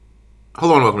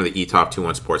Hello and welcome to the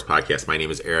eTop21 Sports Podcast. My name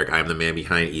is Eric. I am the man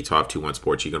behind eTop21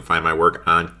 Sports. You can find my work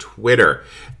on Twitter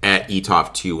at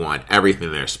eTop21. Everything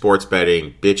there. Sports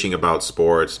betting, bitching about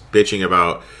sports, bitching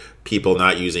about people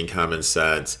not using common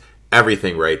sense.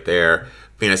 Everything right there.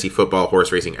 Fantasy football,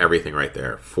 horse racing, everything right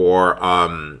there. For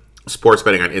sports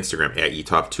betting on Instagram at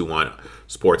eTop21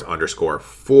 Sports _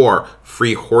 for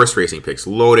free horse racing picks.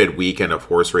 Loaded weekend of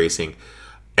horse racing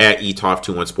at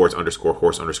eTop21 Sports _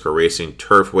 horse _ racing,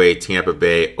 Turfway, Tampa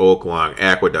Bay, Oaklawn,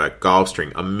 Aqueduct,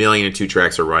 Gulfstream, 1,002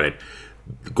 tracks are running.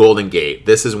 Golden Gate.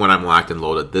 This is when I'm locked and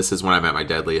loaded. This is when I'm at my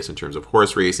deadliest in terms of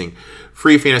horse racing.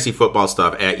 Free fantasy football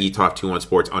stuff at eTop21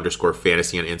 Sports _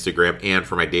 fantasy on Instagram. And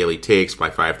for my daily takes, my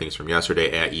 5 things from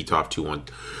yesterday at eTop21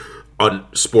 on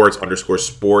sports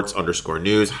 _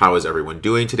 news. How is everyone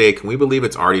doing today? Can we believe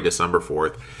it's already December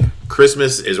 4th?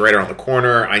 Christmas is right around the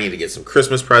corner. I need to get some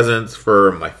Christmas presents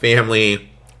for my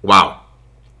family. Wow.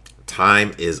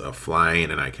 Time is a-flying,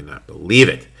 and I cannot believe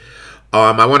it.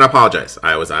 I want to apologize.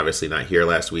 I was obviously not here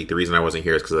last week. The reason I wasn't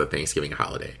here is because of the Thanksgiving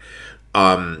holiday.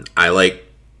 I like,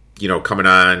 coming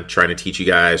on, trying to teach you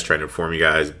guys, trying to inform you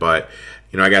guys, but,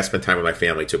 I got to spend time with my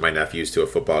family. Took my nephews to a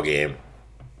football game.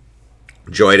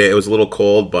 Enjoyed it. It was a little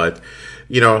cold, but,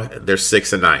 they're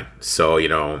 6 and 9. So,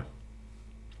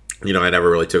 I never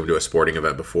really took them to a sporting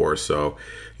event before. So,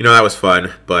 that was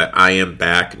fun. But I am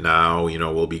back now.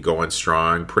 We'll be going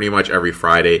strong pretty much every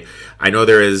Friday. I know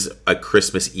there is a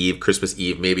Christmas Eve. Christmas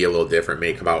Eve may be a little different.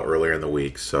 May come out earlier in the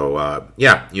week. So,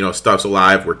 stuff's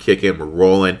alive. We're kicking. We're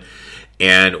rolling.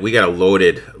 And we got a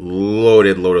loaded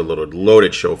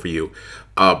show for you.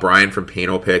 Brian from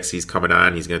Panopicks, he's coming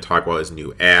on. He's going to talk about his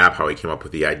new app, how he came up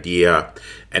with the idea,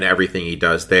 and everything he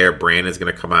does there. Brandon's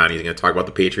going to come on. He's going to talk about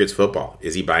the Patriots football.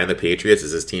 Is he buying the Patriots?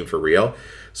 Is his team for real?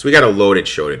 So we got a loaded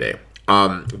show today.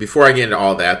 Before I get into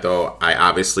all that, though, I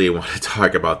obviously want to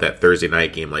talk about that Thursday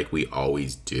night game like we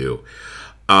always do.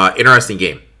 Interesting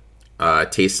game.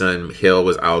 Taysom Hill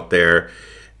was out there.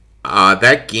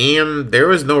 That game, there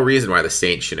was no reason why the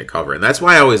Saints shouldn't cover. And that's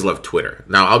why I always love Twitter.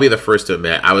 Now, I'll be the first to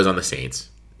admit, I was on the Saints.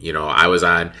 I was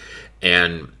on,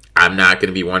 and I'm not going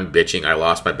to be one bitching. I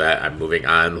lost my bet. I'm moving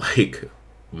on like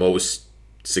most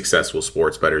successful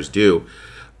sports bettors do.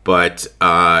 But,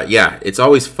 it's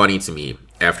always funny to me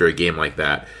after a game like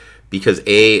that. Because,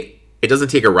 it doesn't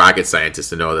take a rocket scientist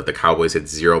to know that the Cowboys had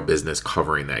zero business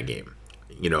covering that game.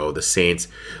 The Saints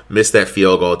missed that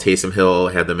field goal. Taysom Hill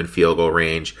had them in field goal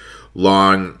range.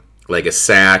 Long, like a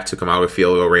sack, took them out of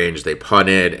field goal range. They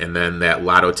punted, and then that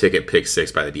lotto ticket pick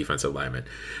 6 by the defensive lineman.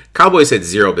 Cowboys had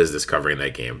zero business covering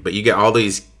that game. But you get all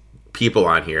these people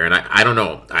on here, and I don't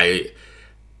know.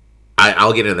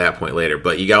 I'll get into that point later.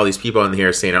 But you got all these people on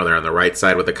here saying, they're on the right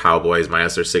side with the Cowboys,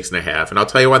 minus their 6.5. And I'll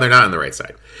tell you why they're not on the right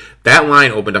side. That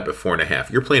line opened up at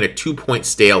 4.5. You're playing a 2-point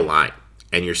stale line,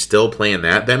 and you're still playing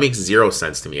that. That makes zero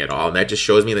sense to me at all. And that just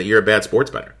shows me that you're a bad sports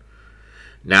bettor.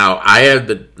 Now, I had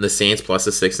the Saints plus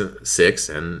the 6,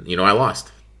 and I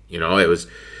lost. It was,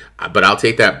 but I'll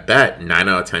take that bet 9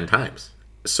 out of 10 times.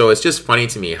 So it's just funny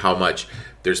to me how much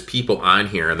there's people on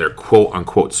here and they're quote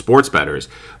unquote sports bettors,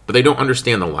 but they don't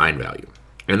understand the line value.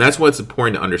 And that's what's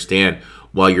important to understand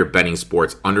while you're betting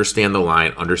sports. Understand the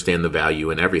line, understand the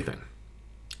value, and everything.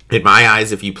 In my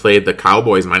eyes, if you played the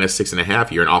Cowboys minus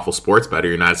 6.5, you're an awful sports bettor.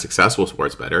 You're not a successful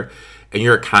sports bettor, and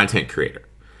you're a content creator.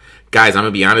 Guys, I'm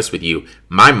going to be honest with you.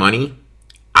 My money,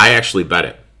 I actually bet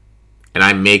it. And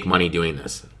I make money doing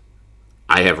this.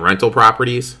 I have rental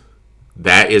properties.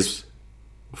 That is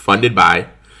funded by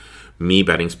me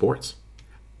betting sports.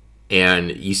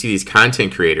 And you see these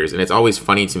content creators, and it's always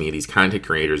funny to me, these content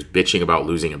creators bitching about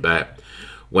losing a bet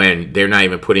when they're not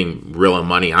even putting real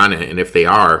money on it. And if they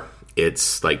are,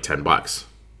 it's like $10.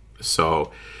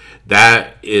 So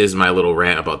that is my little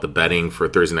rant about the betting for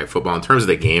Thursday Night Football. In terms of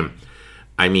the game,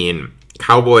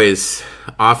 Cowboys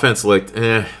offense looked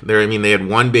they had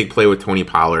one big play with Tony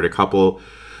Pollard, a couple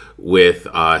with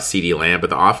CeeDee Lamb,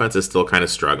 but the offense is still kind of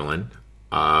struggling.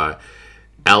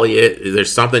 Elliott,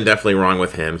 there's something definitely wrong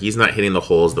with him. He's not hitting the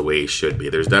holes the way he should be.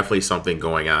 There's definitely something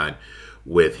going on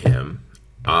with him.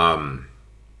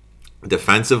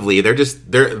 Defensively, they're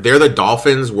the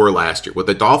Dolphins were last year. What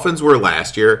the Dolphins were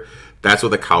last year, that's what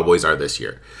the Cowboys are this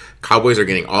year. Cowboys are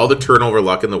getting all the turnover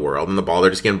luck in the world, and they're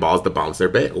just getting balls to bounce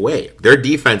their way. Their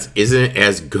defense isn't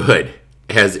as good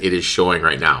as it is showing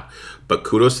right now. But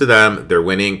kudos to them. They're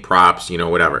winning, props,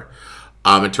 whatever.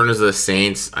 In terms of the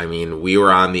Saints, we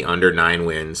were on the under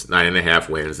 9.5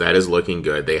 wins. That is looking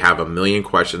good. They have a million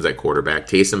questions at quarterback.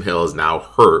 Taysom Hill is now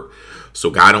hurt, so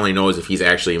God only knows if he's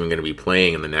actually even going to be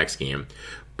playing in the next game.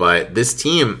 But this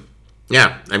team,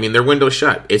 their window's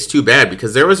shut. It's too bad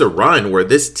because there was a run where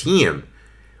this team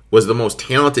was the most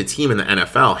talented team in the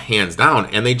NFL, hands down,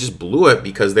 and they just blew it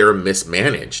because they were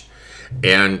mismanaged.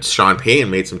 And Sean Payton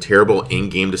made some terrible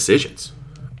in-game decisions.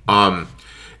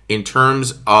 In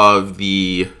terms of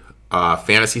the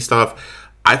fantasy stuff,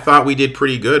 I thought we did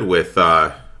pretty good with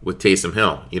Taysom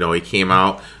Hill. You know, he came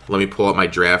out. Let me pull up my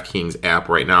DraftKings app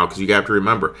right now, because you have to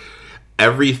remember,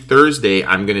 every Thursday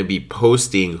I'm going to be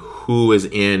posting who is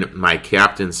in my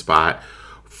captain spot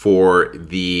for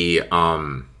the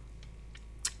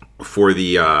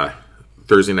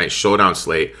Thursday night showdown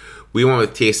slate. We went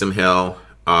with Taysom Hill.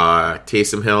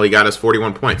 Taysom Hill, he got us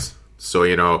 41 points. So,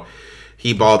 you know,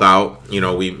 he balled out. You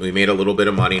know, we made a little bit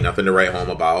of money, nothing to write home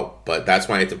about. But that's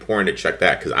why it's important to check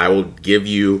that, because I will give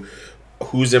you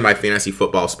who's in my fantasy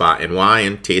football spot and why.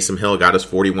 And Taysom Hill got us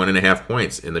 41.5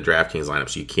 points in the DraftKings lineup,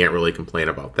 so you can't really complain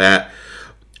about that.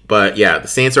 But, yeah, the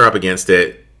Saints are up against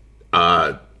it.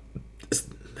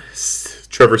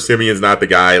 Trevor Simeon's not the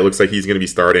guy. It looks like he's going to be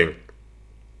starting.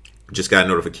 Just got a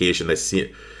notification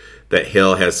that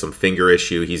Hill has some finger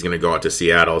issue. He's going to go out to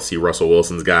Seattle, see Russell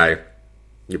Wilson's guy.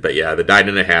 But yeah, the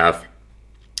 9.5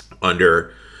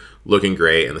 under looking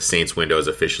great, and the Saints window is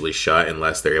officially shut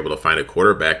unless they're able to find a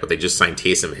quarterback. But they just signed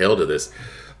Taysom Hill to this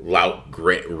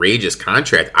outrageous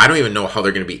contract. I don't even know how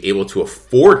they're going to be able to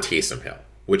afford Taysom Hill,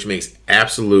 which makes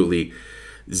absolutely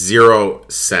zero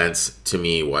sense to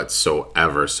me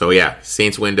whatsoever. So yeah,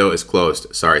 Saints window is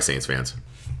closed. Sorry, Saints fans.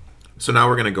 So now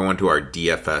we're going to go into our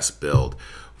DFS build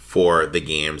for the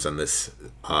games on this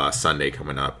Sunday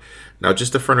coming up. Now,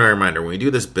 just a friendly reminder, when we do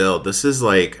this build, this is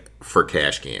like for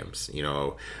cash games. You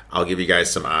know, I'll give you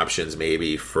guys some options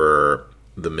maybe for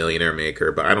the Millionaire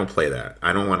Maker, but I don't play that.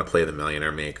 I don't want to play the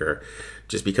Millionaire Maker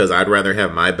just because I'd rather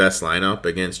have my best lineup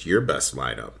against your best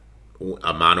lineup.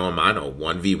 A mano,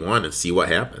 1v1, and see what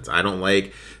happens. I don't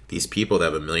like these people that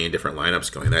have a million different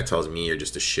lineups going. That tells me you're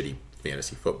just a shitty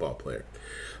fantasy football player.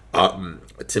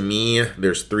 To me,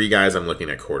 there's three guys I'm looking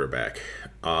at quarterback.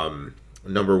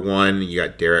 Number one, you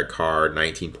got Derek Carr,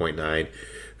 19.9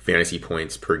 fantasy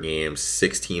points per game,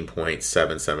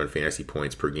 16.77 fantasy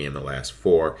points per game the last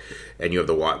four. And you have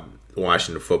the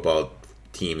Washington football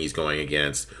team he's going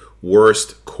against.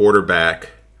 Worst quarterback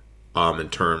they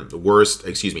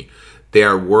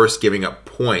are worst giving up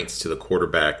points to the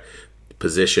quarterback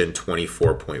position,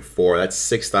 24.4. That's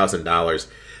 $6,000.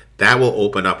 That will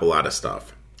open up a lot of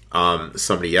stuff.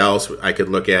 Somebody else I could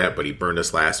look at, but he burned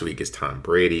us last week, is Tom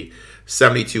Brady.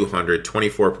 7,200,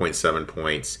 24.7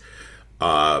 points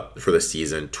for the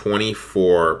season,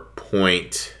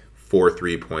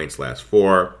 24.43 points last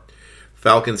four.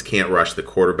 Falcons can't rush the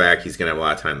quarterback. He's going to have a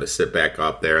lot of time to sit back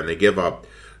up there, and they give up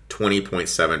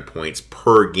 20.7 points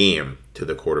per game to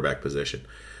the quarterback position.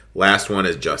 Last one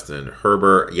is Justin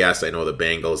Herbert. Yes, I know the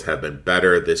Bengals have been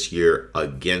better this year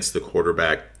against the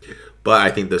quarterback, but I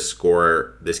think this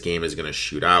game is going to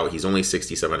shoot out. He's only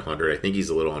 6,700. I think he's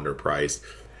a little underpriced.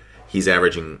 He's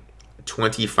averaging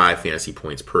 25 fantasy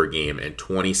points per game and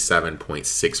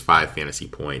 27.65 fantasy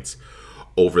points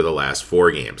over the last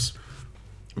four games.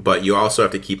 But you also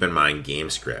have to keep in mind game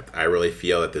script. I really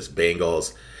feel that this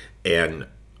Bengals and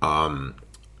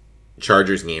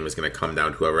Chargers game is going to come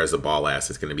down to whoever has the ball last.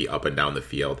 It's going to be up and down the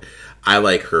field. I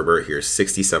like Herbert here,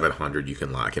 6,700. You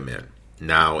can lock him in.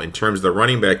 Now, in terms of the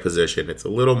running back position, it's a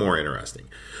little more interesting.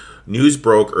 News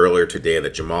broke earlier today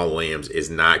that Jamal Williams is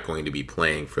not going to be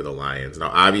playing for the Lions. Now,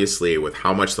 obviously, with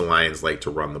how much the Lions like to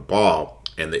run the ball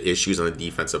and the issues on the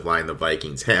defensive line the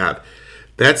Vikings have,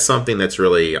 that's something that's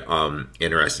really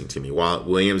interesting to me. While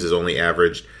Williams has only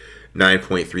averaged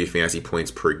 9.3 fantasy points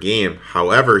per game,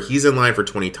 however, he's in line for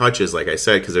 20 touches, like I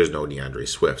said, because there's no DeAndre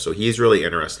Swift. So he's really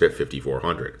interested at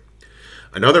 5,400.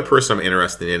 Another person I'm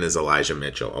interested in is Elijah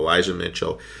Mitchell. Elijah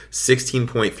Mitchell,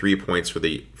 16.3 points for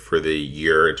the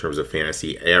year in terms of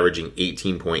fantasy, averaging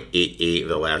 18.88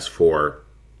 the last four.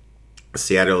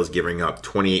 Seattle is giving up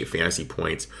 28 fantasy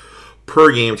points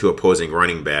per game to opposing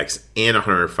running backs and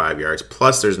 105 yards.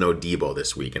 Plus, there's no Debo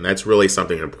this week, and that's really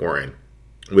something important.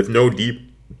 With no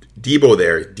Debo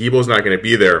there, Debo's not going to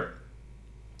be there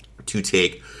to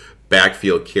take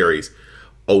backfield carries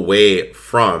away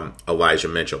from Elijah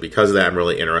Mitchell. Because of that, I'm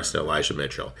really interested in Elijah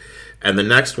Mitchell. And the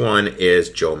next one is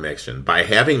Joe Mixon. By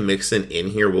having Mixon in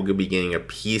here, we'll be getting a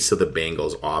piece of the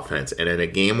Bengals offense. And in a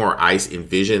game where I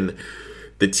envision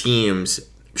the teams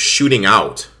shooting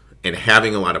out and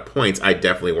having a lot of points, I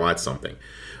definitely want something.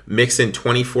 Mixon,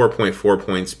 24.4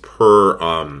 points for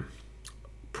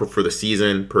the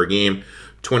season per game,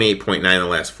 28.9 in the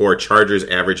last four. Chargers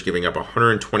average giving up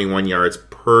 121 yards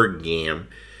per game.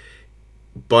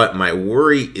 But my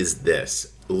worry is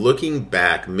this. Looking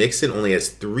back, Mixon only has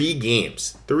three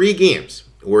games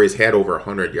where he's had over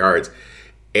 100 yards.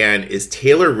 And is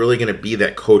Taylor really going to be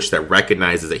that coach that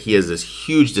recognizes that he has this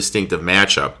huge distinctive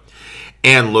matchup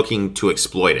and looking to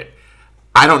exploit it?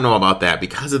 I don't know about that.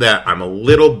 Because of that, I'm a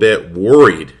little bit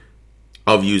worried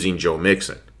of using Joe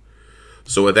Mixon.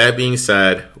 So with that being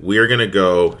said, we're going to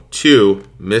go to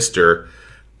Mr.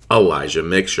 Elijah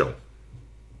Mitchell.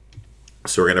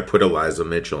 So we're going to put Elijah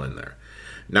Mitchell in there.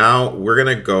 Now we're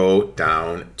going to go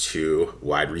down to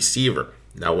wide receiver.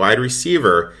 Now wide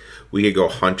receiver, we could go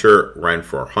Hunter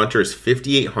Renfrow. Hunter's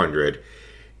 5,800,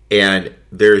 and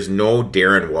there's no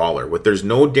Darren Waller. With there's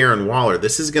no Darren Waller,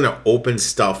 this is going to open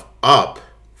stuff up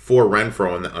for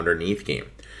Renfrow in the underneath game.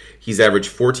 He's averaged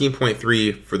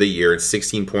 14.3 for the year and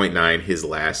 16.9 his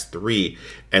last three.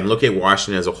 And look at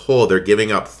Washington as a whole. They're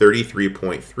giving up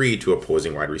 33.3 to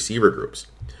opposing wide receiver groups.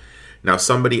 Now,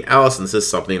 somebody else, and this is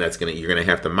something you're going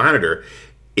to have to monitor,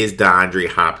 is DeAndre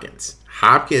Hopkins.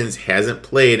 Hopkins hasn't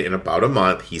played in about a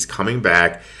month. He's coming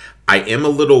back. I am a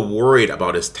little worried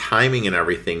about his timing and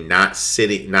everything, not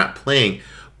playing.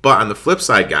 But on the flip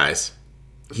side, guys,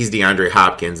 he's DeAndre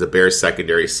Hopkins. The Bears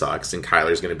secondary sucks, and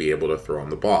Kyler's going to be able to throw him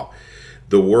the ball.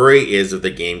 The worry is if the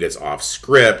game gets off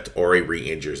script or he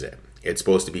re-injures it. It's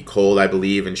supposed to be cold, I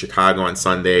believe, in Chicago on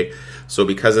Sunday. So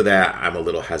because of that, I'm a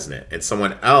little hesitant. And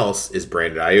someone else is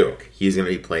Brandon Ayuk. He's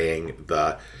going to be playing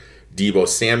the Deebo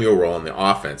Samuel role in the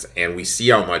offense. And we see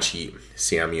how much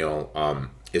Samuel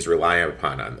is relying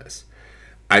upon on this.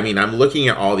 I mean, I'm looking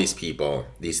at all these people,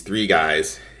 these three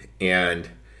guys, and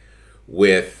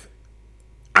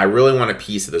I really want a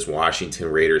piece of this Washington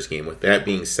Raiders game. With that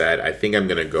being said, I think I'm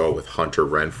going to go with Hunter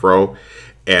Renfrow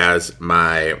as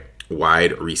my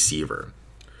wide receiver.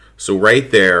 So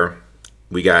right there,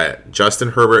 we got Justin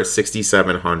Herbert at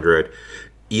 6,700,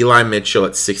 Eli Mitchell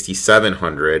at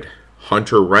 6,700,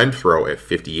 Hunter Renfrow at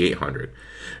 5,800.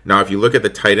 Now, if you look at the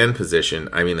tight end position,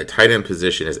 I mean, the tight end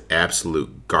position is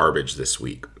absolute garbage this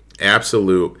week.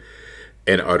 Absolute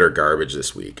and utter garbage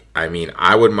this week. I mean,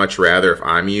 I would much rather, if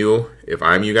I'm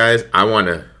you guys, I want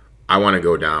to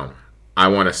go down. I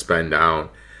want to spend down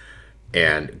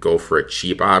and go for a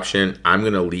cheap option. I'm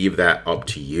going to leave that up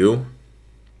to you.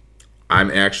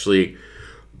 I'm actually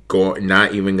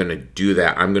not even going to do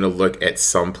that. I'm going to look at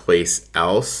someplace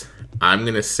else. I'm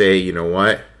going to say, you know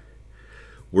what?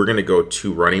 We're going to go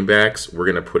 2 running backs. We're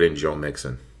going to put in Joe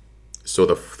Mixon. So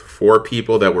the 4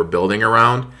 people that we're building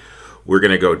around, we're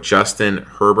going to go Justin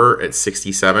Herbert at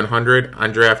 6,700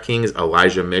 on DraftKings,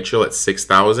 Elijah Mitchell at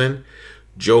 6,000,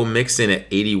 Joe Mixon at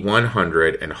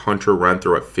 8,100, and Hunter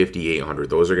Renfrow at 5,800.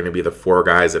 Those are going to be the 4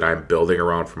 guys that I'm building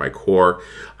around for my core.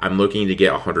 I'm looking to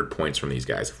get 100 points from these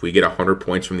guys. If we get 100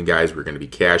 points from the guys, we're going to be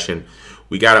cashing.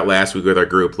 We got it last week with our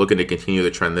group, looking to continue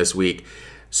the trend this week.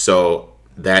 So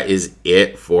that is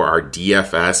it for our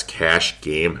DFS cash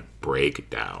game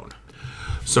breakdown.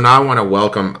 So now I want to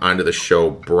welcome onto the show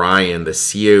Brian, the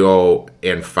CEO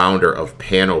and founder of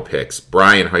Panopicks.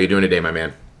 Brian, how you doing today, my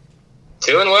man?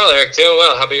 Doing well, Eric. Doing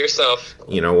well. How about yourself?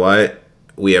 You know what?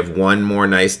 We have one more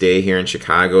nice day here in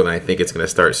Chicago, and I think it's going to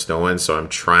start snowing, so I'm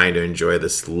trying to enjoy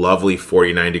this lovely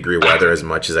 49-degree weather as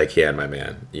much as I can, my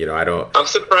man. You know, I'm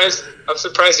surprised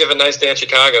you have a nice day in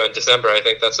Chicago in December. I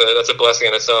think that's a blessing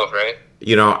in itself, right?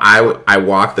 You know, I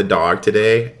walked the dog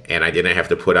today, and I didn't have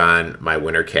to put on my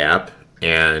winter cap,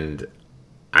 and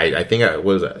I think I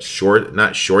was not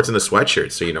shorts and the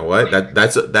sweatshirt. So you know what?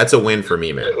 That's a win for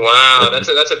me, man. Wow, that's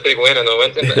a big win in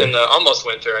the almost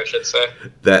winter, I should say.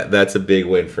 That's a big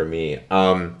win for me.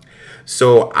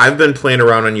 So I've been playing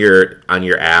around on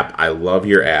your app. I love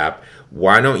your app.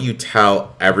 Why don't you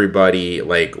tell everybody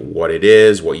like what it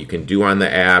is, what you can do on the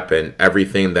app, and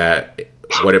everything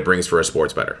what it brings for a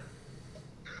sports bettor?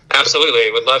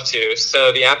 Absolutely, would love to.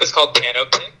 So the app is called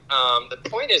Panopicks. The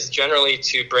point is generally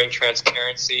to bring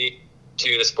transparency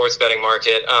to the sports betting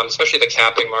market, especially the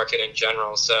capping market in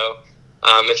general. So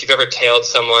if you've ever tailed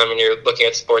someone when you're looking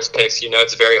at sports picks, you know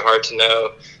it's very hard to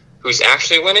know who's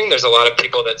actually winning. There's a lot of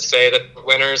people that say that they're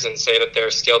winners and say that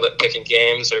they're skilled at picking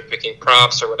games or picking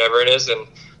props or whatever it is, and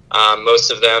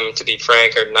most of them, to be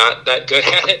frank, are not that good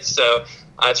at it. So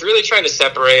it's really trying to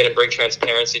separate and bring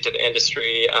transparency to the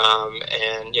industry,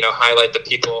 and highlight the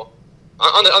people.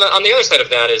 On the other side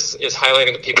of that is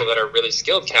highlighting the people that are really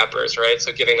skilled cappers, right?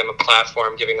 So giving them a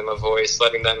platform, giving them a voice,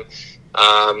 letting them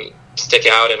stick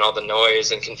out in all the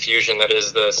noise and confusion that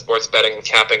is the sports betting and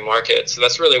capping market. So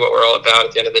that's really what we're all about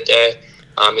at the end of the day,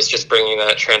 is just bringing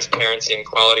that transparency and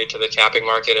quality to the capping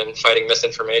market and fighting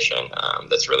misinformation.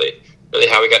 That's really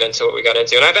how we got into what we got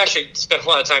into. And I've actually spent a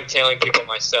lot of time tailing people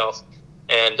myself,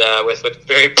 and with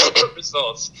very poor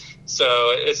results.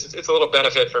 So it's a little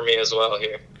benefit for me as well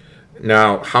here.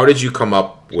 Now, how did you come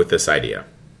up with this idea?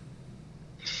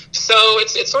 So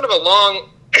it's sort of a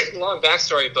long long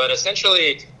backstory, but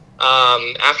essentially,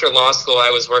 after law school, I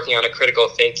was working on a critical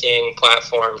thinking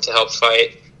platform to help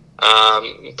fight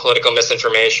political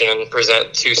misinformation and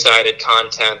present two-sided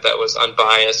content that was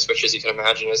unbiased, which, as you can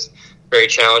imagine, is very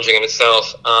challenging in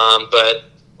itself. But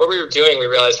what we were doing, we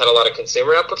realized had a lot of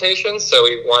consumer applications, so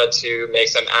we wanted to make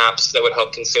some apps that would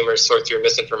help consumers sort through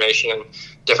misinformation in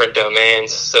different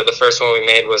domains. So the first one we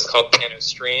made was called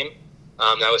PanoStream.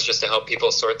 That was just to help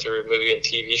people sort through movie and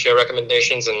TV show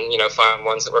recommendations and, find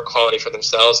ones that were quality for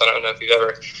themselves. I don't know if you've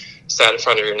ever sat in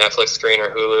front of your Netflix screen or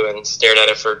Hulu and stared at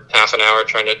it for half an hour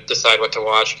trying to decide what to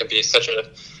watch. It can be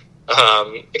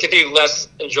it could be less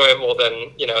enjoyable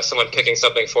than, someone picking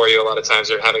something for you a lot of times,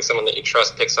 or having someone that you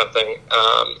trust pick something.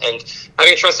 And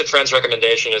having a trusted friend's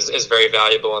recommendation is very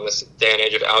valuable in this day and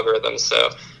age of algorithms. So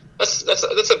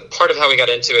that's a part of how we got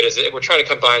into it. Is we're trying to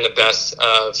combine the best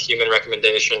of human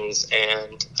recommendations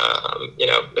and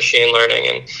machine learning,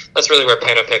 and that's really where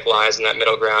Panopicks lies in that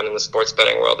middle ground in the sports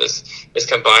betting world. Is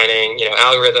combining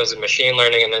algorithms and machine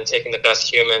learning, and then taking the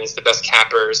best humans, the best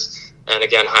cappers, and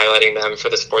again highlighting them for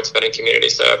the sports betting community,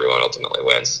 so everyone ultimately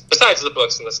wins. Besides the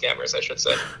books and the scammers, I should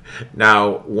say.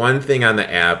 Now, one thing on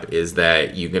the app is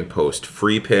that you can post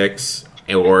free picks,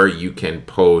 or you can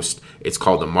post. It's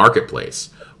called the marketplace,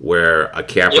 where a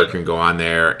capper can go on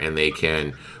there and they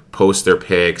can post their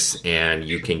picks, and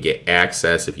you can get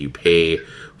access if you pay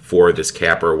for this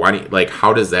capper.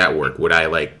 How does that work? Would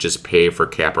I just pay for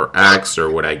capper X, or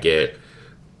would I get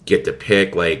to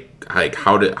pick?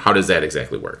 How does that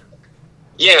exactly work?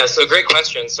 Yeah, so great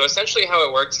question. So essentially how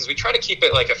it works is we try to keep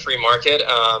it like a free market,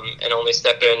 and only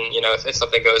step in, if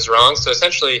something goes wrong. So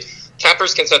essentially,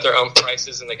 cappers can set their own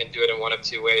prices, and they can do it in one of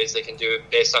two ways. They can do it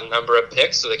based on number of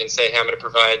picks. So they can say, hey, I'm going to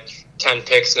provide 10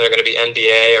 picks, and they're going to be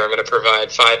NBA, or I'm going to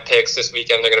provide 5 picks this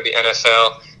weekend, they're going to be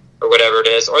NFL, or whatever it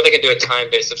is. Or they can do a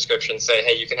time-based subscription, say,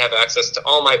 hey, you can have access to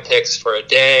all my picks for a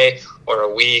day, or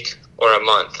a week, or a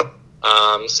month.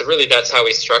 So really that's how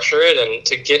we structure it. And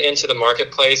to get into the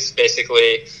marketplace,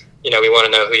 basically, we want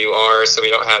to know who you are, so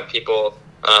we don't have people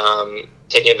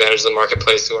taking advantage of the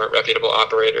marketplace who aren't reputable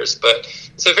operators. But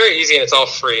it's very easy, and it's all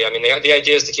free. I mean, the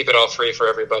idea is to keep it all free for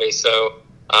everybody. So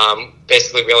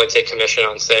basically we only take commission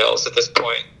on sales at this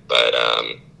point. But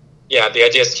the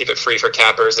idea is to keep it free for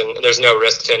cappers, and there's no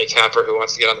risk to any capper who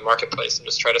wants to get on the marketplace and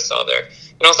just try to sell there.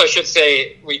 And also I should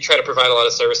say we try to provide a lot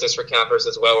of services for cappers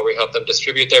as well, where we help them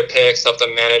distribute their picks, help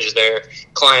them manage their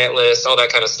client list, all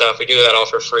that kind of stuff. We do that all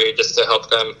for free just to help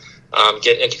them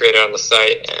get integrated on the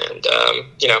site and,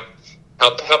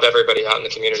 help everybody out in the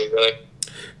community, really.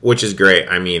 Which is great.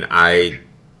 I mean, a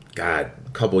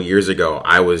couple years ago,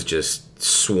 I was just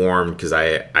swarmed because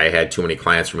I had too many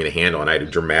clients for me to handle, and I had to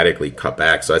dramatically cut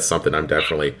back. So that's something I'm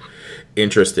definitely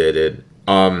interested in.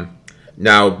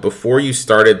 Now, before you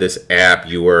started this app,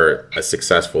 you were a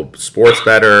successful sports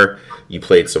bettor. You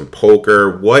played some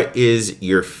poker. What is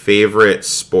your favorite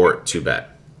sport to bet?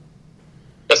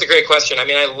 That's a great question. I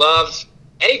mean, I love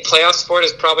any playoff sport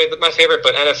is probably my favorite,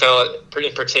 but NFL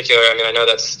in particular. I mean, I know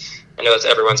that's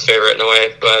everyone's favorite in a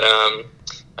way, but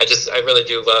I really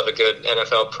do love a good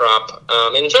NFL prop.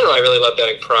 In general, I really love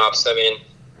betting props. I mean,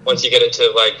 once you get into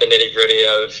the nitty gritty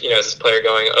of is this player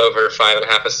going over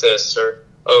 5.5 assists or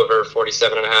over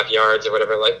 47.5 yards or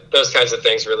whatever, those kinds of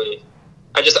things really.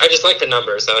 I just like the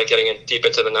numbers. I like getting deep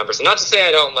into the numbers, and not to say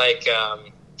I don't like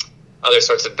other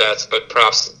sorts of bets, but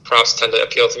props tend to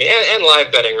appeal to me, and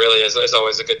live betting really is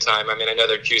always a good time. I mean, I know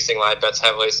they're juicing live bets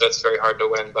heavily, so it's very hard to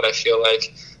win, but I feel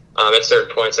like at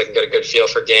certain points I can get a good feel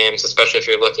for games, especially if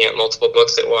you're looking at multiple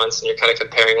books at once and you're kind of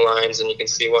comparing lines, and you can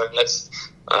see one that's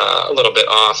a little bit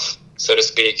off, so to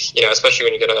speak, especially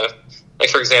when you get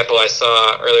for example, I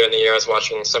saw earlier in the year I was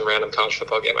watching some random college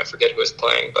football game. I forget who was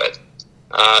playing, but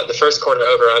the first quarter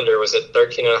over-under was at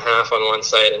 13.5 on one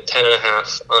side and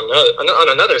 10.5 on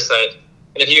another side.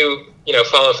 And if you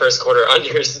follow first quarter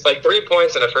unders, it's 3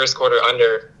 points in a first quarter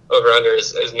over-under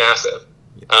is massive.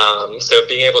 So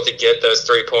being able to get those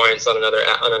 3 points on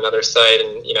another side,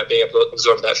 and being able to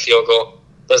absorb that field goal,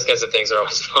 those kinds of things are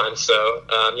always fun. So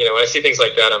when I see things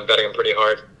like that, I'm betting them pretty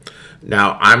hard.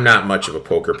 Now, I'm not much of a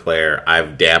poker player.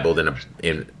 I've dabbled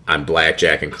on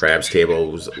blackjack and craps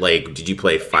tables. Did you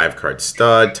play 5-card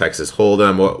stud, Texas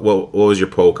Hold'em? What was your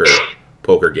poker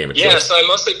game of choice? Yeah, so I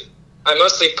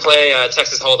mostly play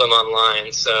Texas Hold'em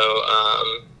online. So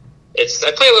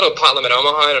I play a little Pot Limit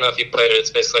Omaha. I don't know if you played it.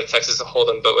 It's basically like Texas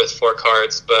Hold'em, but with 4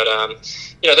 cards. But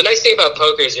the nice thing about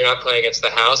poker is you're not playing against the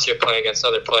house. You're playing against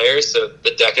other players, so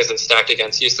the deck isn't stacked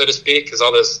against you, so to speak. Because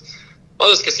all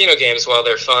those casino games, while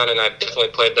they're fun, and I've definitely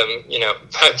played them,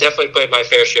 I've definitely played my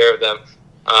fair share of them,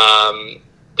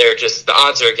 the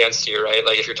odds are against you, right?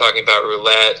 Like if you're talking about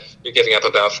roulette, you're giving up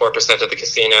about 4% of the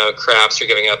casino. Craps, you're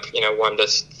giving up 1 to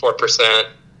 4%.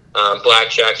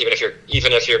 Blackjack, even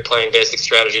if you're playing basic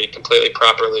strategy completely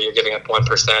properly, you're giving up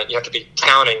 1%. You have to be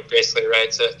counting basically, right,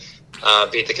 to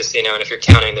beat the casino. And if you're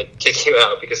counting, they kick you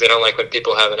out because they don't like when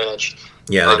people have an edge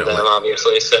on them,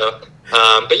 obviously. So,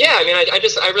 but yeah, I mean,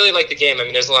 I really like the game. I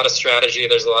mean, there's a lot of strategy.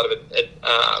 There's a lot of it.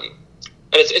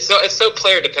 And it's so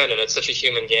player dependent. It's such a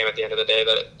human game at the end of the day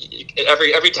that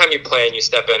every time you play and you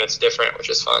step in, it's different, which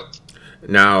is fun.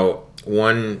 Now,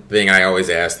 one thing I always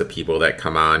ask the people that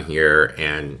come on here,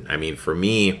 and I mean, for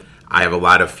me, I have a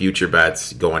lot of future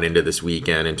bets going into this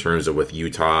weekend in terms of with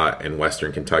Utah and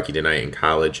Western Kentucky tonight in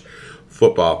college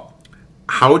football.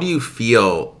 How do you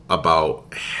feel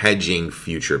about hedging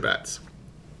future bets?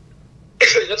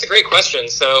 That's a great question.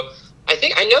 So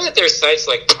I know that there's sites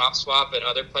like PropSwap and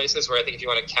other places where I think if you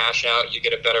want to cash out, you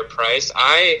get a better price.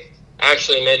 I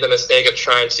actually made the mistake of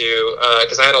trying to,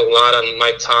 because I had a lot on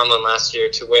Mike Tomlin last year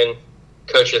to win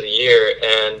Coach of the Year,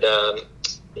 and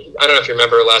I don't know if you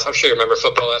remember I'm sure you remember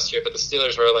football last year, but the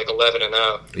Steelers were like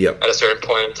 11-0 at a certain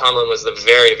point, and Tomlin was the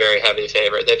very, very heavy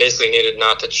favorite. They basically needed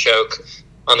not to choke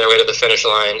on their way to the finish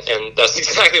line, and that's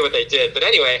exactly what they did. But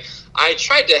anyway, I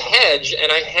tried to hedge,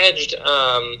 and I hedged,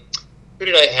 who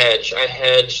did I hedge? I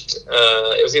hedged,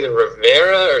 it was either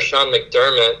Rivera or Sean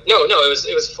McDermott. No,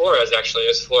 it was Flores, actually. It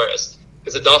was Flores,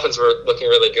 because the Dolphins were looking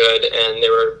really good, and they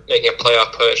were making a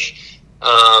playoff push.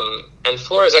 And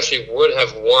Flores actually would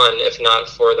have won if not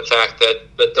for the fact that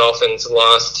the Dolphins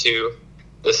lost to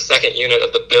the second unit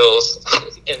of the Bills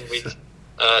in week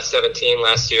 17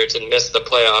 last year to miss the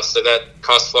playoffs. So that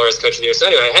cost Flores Coach of the Year. So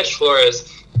anyway, I hedged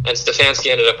Flores, and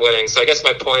Stefanski ended up winning. So I guess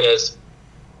my point is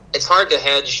it's hard to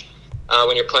hedge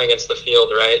when you're playing against the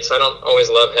field, right? So I don't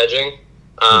always love hedging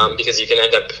because you can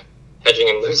end up hedging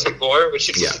and losing more, which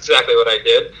is exactly what I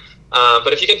did.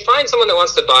 But if you can find someone that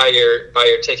wants to buy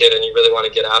your ticket and you really want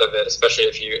to get out of it, especially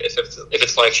if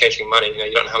it's life-changing money,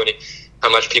 you don't know how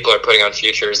much people are putting on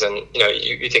futures, and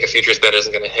you think a futures bet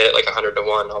isn't going to hit like 100 to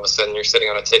 1. All of a sudden you're sitting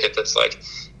on a ticket that's like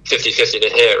 50-50 to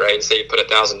hit, right? And say you put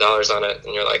 $1,000 on it,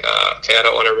 and you're like, okay, I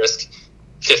don't want to risk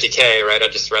 $50K, right?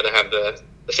 I'd just rather have the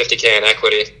 $50K in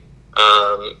equity.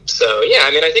 So yeah,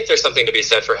 I mean, I think there's something to be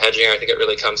said for hedging. I think it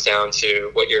really comes down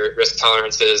to what your risk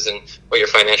tolerance is and what your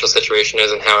financial situation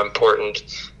is and how important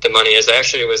the money is. I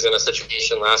actually was in a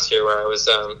situation last year where I was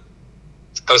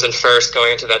in first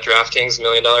going into that DraftKings $1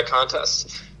 million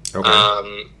contest. Okay.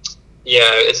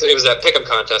 It was that pick'em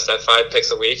contest, that 5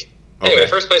 picks a week. Anyway,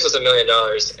 first place was $1 million,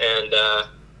 and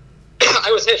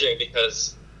I was hedging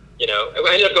because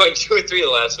I ended up going 2 or 3 the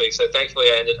last week. So thankfully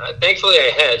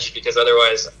I hedged, because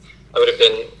otherwise I would have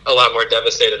been a lot more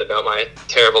devastated about my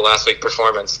terrible last week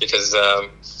performance, because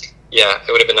it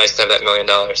would have been nice to have that $1 million.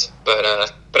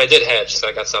 But I did hedge, so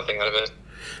I got something out of it.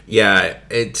 Yeah,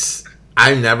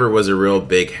 I never was a real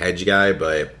big hedge guy,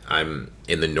 but I'm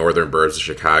in the northern burbs of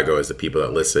Chicago, as the people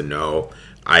that listen know.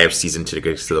 I have season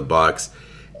tickets to the Bucks,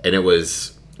 and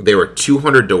they were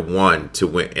 200 to 1 to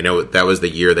win, and that was the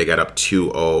year they got up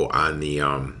 2-0 on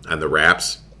the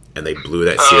Raps, and they blew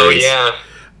that series. Oh yeah.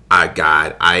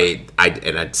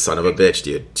 And son of a bitch,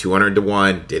 dude, 200 to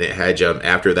 1, didn't hedge them.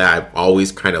 After that, I've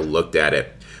always kind of looked at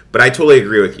it. But I totally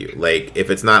agree with you. Like, if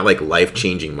it's not like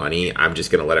life-changing money, I'm just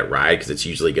going to let it ride, because it's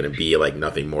usually going to be like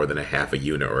nothing more than a half a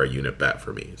unit or a unit bet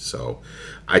for me. So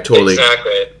I totally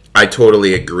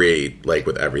agree, like,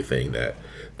 with everything that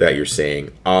you're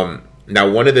saying. Now,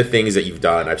 one of the things that you've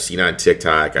done, I've seen on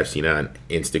TikTok, I've seen on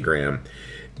Instagram,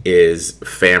 is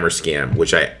Fam or Scam,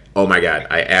 which oh my God,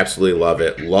 I absolutely love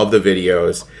it. Love the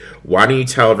videos. Why don't you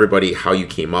tell everybody how you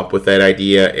came up with that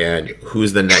idea and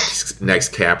who's the next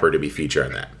capper to be featured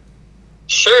on that?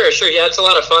 Sure. Yeah, it's a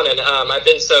lot of fun. And I've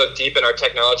been so deep in our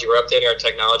technology. We're updating our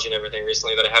technology and everything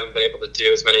recently that I haven't been able to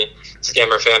do as many Scam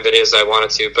or Fam videos as I wanted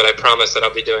to, but I promise that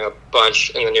I'll be doing a bunch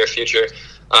in the near future.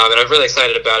 And I'm really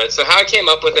excited about it. So how I came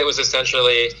up with it was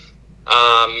essentially,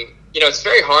 it's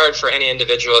very hard for any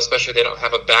individual, especially if they don't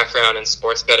have a background in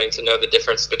sports betting, to know the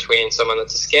difference between someone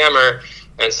that's a scammer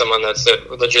and someone that's a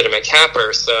legitimate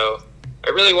capper. So I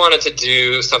really wanted to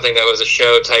do something that was a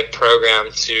show-type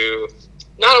program to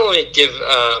not only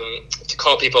to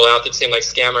call people out that seem like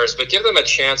scammers, but give them a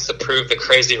chance to prove the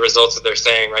crazy results that they're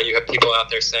saying, right? You have people out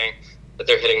there saying that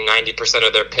they're hitting 90%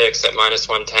 of their picks at minus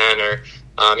 110, or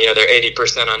they're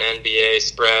 80% on NBA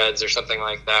spreads or something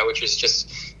like that, which is just,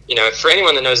 for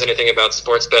anyone that knows anything about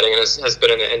sports betting and has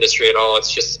been in the industry at all,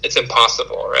 it's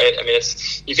impossible, right? I mean,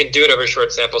 you can do it over a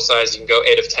short sample size. You can go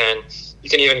 8 of 10. You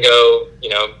can even go,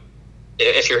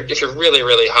 if you're really,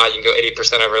 really hot, you can go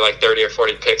 80% over like 30 or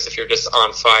 40 picks if you're just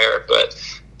on fire. But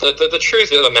the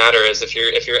truth of the matter is if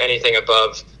you're anything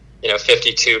above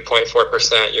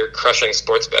 52.4%, you're crushing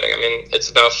sports betting. I mean, it's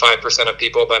about 5% of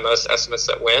people by most estimates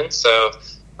that win. So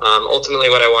ultimately,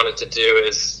 what I wanted to do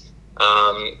is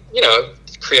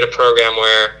create a program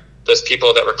where those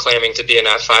people that were claiming to be in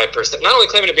that 5%, not only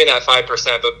claiming to be in that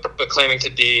 5%, but claiming to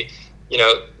be,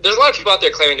 there's a lot of people out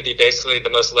there claiming to be basically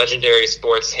the most legendary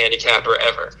sports handicapper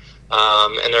ever.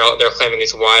 And they're claiming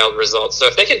these wild results. So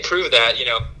if they can prove that,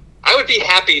 I would be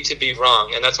happy to be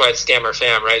wrong. And that's why it's scam or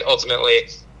fam, right? Ultimately,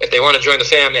 if they want to join the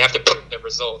fam, they have to prove their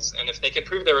results. And if they can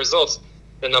prove their results,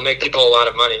 then they'll make people a lot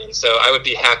of money. And so I would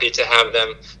be happy to have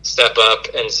them step up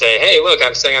and say, hey, look,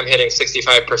 I'm saying I'm hitting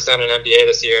 65% in NBA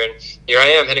this year, and here I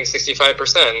am hitting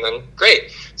 65%. And then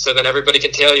great. So then everybody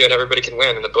can tail you and everybody can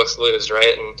win and the books lose,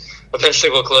 right? And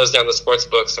eventually we'll close down the sports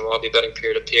books and we'll all be betting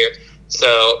peer-to-peer.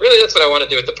 So really that's what I want to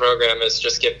do with the program, is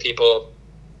just give people,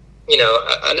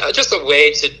 just a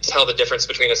way to tell the difference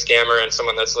between a scammer and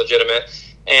someone that's legitimate.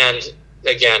 And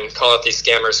again, call out these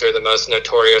scammers who are the most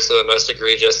notorious or the most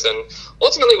egregious. And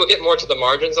ultimately we'll get more to the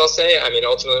margins, I'll say. I mean,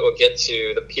 ultimately we'll get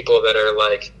to the people that are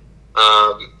like,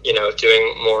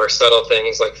 doing more subtle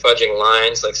things like fudging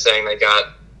lines, like saying they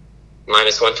got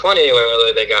minus 120 when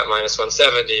really they got minus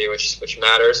 170, which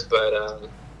matters. But,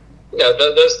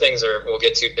 those things we'll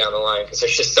get to down the line, because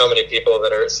there's just so many people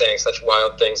that are saying such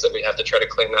wild things that we have to try to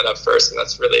clean that up first. And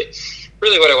that's really,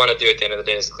 really what I want to do at the end of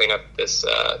the day, is clean up this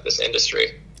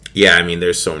industry. Yeah, I mean,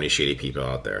 there's so many shady people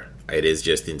out there. It is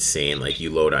just insane. Like,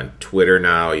 you load on Twitter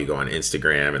now, you go on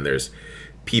Instagram, and there's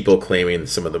people claiming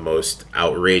some of the most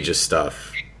outrageous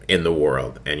stuff in the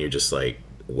world. And you're just like,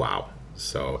 wow.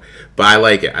 So, but I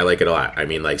like it. I like it a lot. I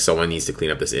mean, like, someone needs to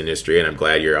clean up this industry, and I'm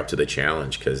glad you're up to the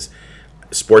challenge, because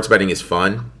sports betting is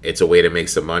fun. It's a way to make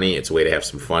some money. It's a way to have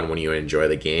some fun when you enjoy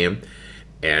the game.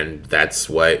 And that's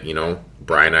what,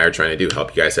 Brian and I are trying to do.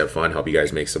 Help you guys have fun. Help you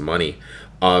guys make some money.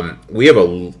 We have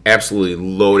a absolutely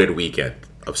loaded weekend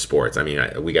of sports. I mean,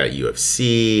 we got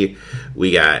UFC,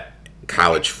 we got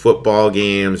college football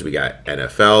games, we got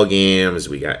NFL games,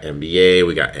 we got NBA,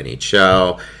 we got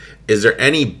NHL. Is there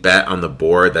any bet on the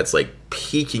board that's like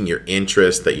piquing your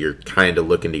interest that you're kind of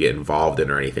looking to get involved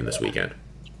in or anything this weekend?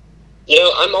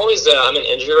 I'm always I'm an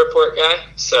injury report guy.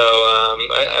 So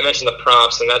I mentioned the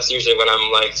props, and that's usually when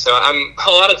I'm like, so I'm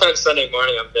a lot of times Sunday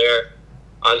morning I'm there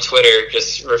on Twitter,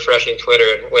 just refreshing Twitter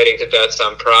and waiting to bet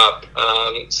some prop.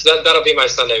 So that'll be my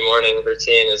Sunday morning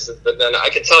routine. But then I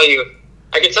can tell you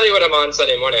what I'm on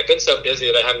Sunday morning. I've been so busy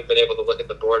that I haven't been able to look at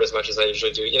the board as much as I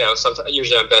usually do.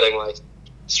 Usually I'm betting like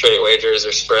straight wagers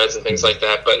or spreads and things like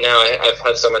that. But now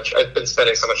I've been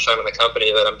spending so much time in the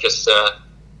company that I'm just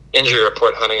injury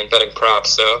report hunting and betting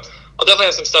props. So I'll definitely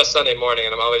have some stuff Sunday morning,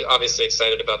 and I'm always obviously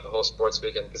excited about the whole sports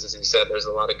weekend, because as you said, there's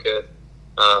a lot of good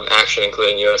action,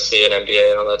 including UFC and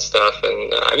NBA and all that stuff.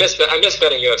 And I miss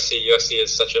betting UFC. UFC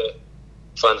is such a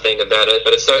fun thing to bet it,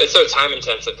 but it's so time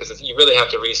intensive, because you really have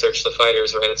to research the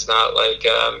fighters, right? It's not like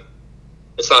an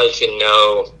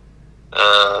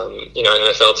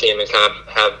NFL team and kind of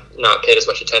have not paid as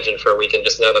much attention for a week and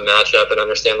just know the matchup and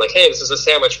understand, like, hey, this is a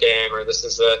sandwich game, or this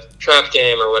is a trap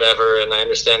game, or whatever, and I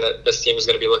understand that this team is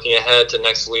going to be looking ahead to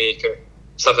next week or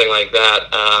something like that.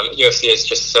 UFC is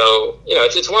just so,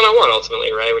 it's one-on-one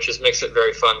ultimately, right? Which just makes it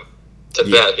very fun to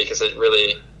bet, because it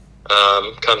really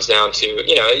comes down to,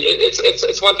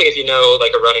 it's one thing if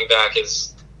like a running back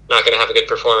is not going to have a good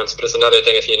performance, but it's another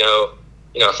thing if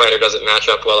a fighter doesn't match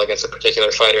up well against a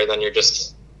particular fighter, then you're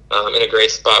just in a great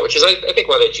spot, which is, I think,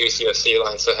 why they juice UFC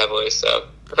lines so heavily. So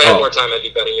if I had more time, I'd be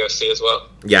betting UFC as well.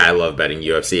 Yeah, I love betting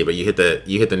UFC, but you hit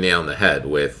the nail on the head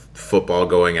with football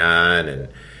going on and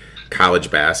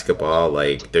college basketball.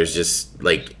 Like, there's just,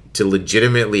 like, to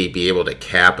legitimately be able to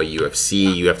cap a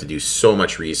UFC, you have to do so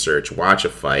much research, watch a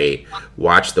fight,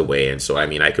 watch the weigh-in. So, I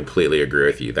mean, I completely agree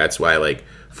with you. That's why, like,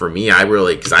 for me,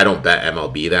 because I don't bet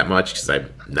MLB that much because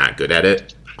I'm not good at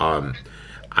it.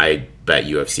 I bet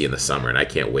UFC in the summer, and I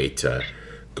can't wait to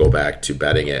go back to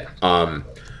betting it.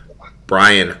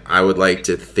 Brian, I would like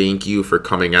to thank you for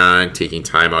coming on, taking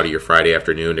time out of your Friday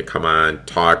afternoon to come on,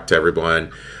 talk to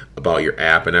everyone about your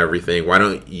app and everything. Why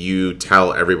don't you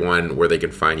tell everyone where they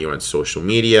can find you on social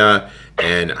media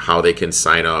and how they can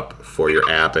sign up for your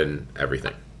app and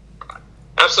everything?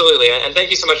 Absolutely, and thank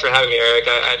you so much for having me, Eric.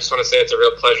 I just want to say it's a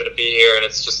real pleasure to be here, and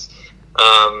it's just,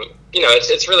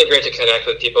 it's really great to connect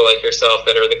with people like yourself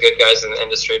that are the good guys in the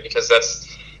industry, because that's,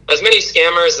 as many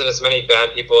scammers and as many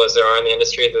bad people as there are in the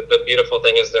industry, the beautiful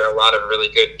thing is there are a lot of really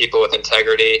good people with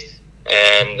integrity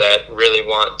and that really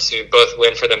want to both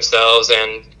win for themselves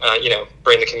and,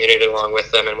 bring the community along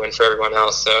with them and win for everyone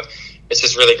else. So it's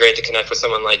just really great to connect with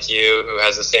someone like you who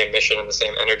has the same mission and the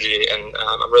same energy. And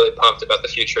I'm really pumped about the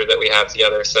future that we have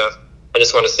together. So I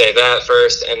just want to say that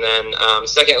first. And then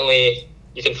secondly,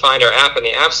 you can find our app in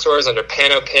the app stores under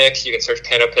Panopicks. You can search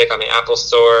Panopicks on the Apple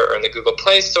Store or in the Google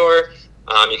Play Store.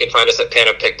 You can find us at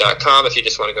panopicks.com if you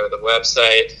just want to go to the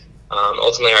website.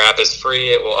 Ultimately, our app is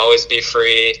free. It will always be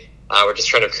free. We're just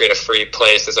trying to create a free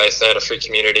place, as I said, a free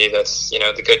community that's,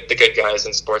 the good guys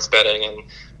in sports betting. And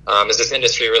as this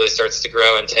industry really starts to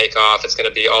grow and take off, it's going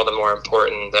to be all the more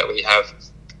important that we have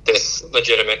this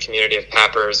legitimate community of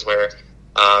pappers where,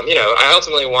 I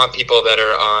ultimately want people that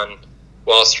are on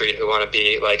Wall Street who want to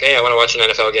be like, hey, I want to watch an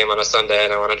NFL game on a Sunday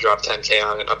and I want to drop 10K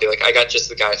on it. I'll be like, I got just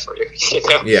the guy for you.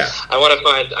 Yeah. I want to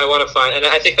find, and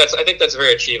I think that's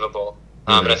very achievable.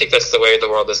 And I think that's the way the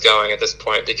world is going at this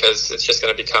point, because it's just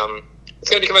going to become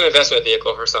an investment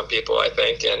vehicle for some people, I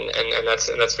think, and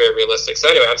that's very realistic. So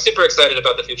anyway, I'm super excited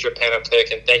about the future of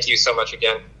Panopicks, and thank you so much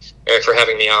again, Eric, for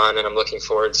having me on. And I'm looking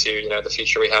forward to the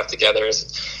future we have together,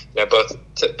 as both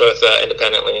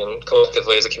independently and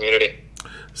collectively as a community.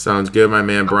 Sounds good, my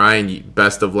man. Brian,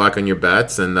 best of luck on your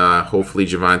bets, and hopefully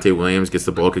Javonte Williams gets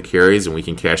the bulk of carries and we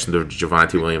can cash into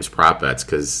Javonte Williams prop bets,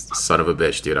 because son of a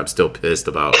bitch, dude, I'm still pissed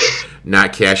about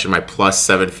not cashing my plus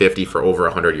 750 for over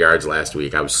 100 yards last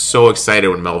week. I was so excited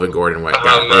when Melvin Gordon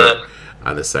got hurt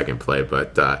on the second play.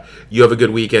 But you have a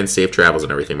good weekend. Safe travels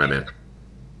and everything, my man.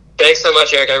 Thanks so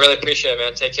much, Eric. I really appreciate it,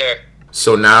 man. Take care.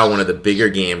 So now one of the bigger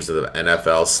games of the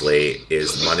NFL slate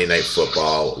is Monday Night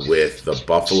Football, with the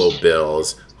Buffalo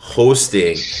Bills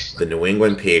hosting the New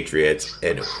England Patriots.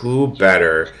 And who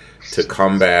better to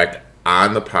come back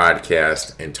on the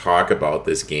podcast and talk about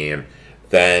this game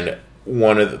than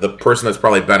one of the person that's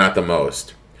probably been at the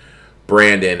most,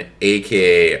 Brandon,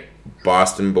 a.k.a.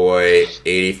 Boston Boy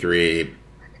 83.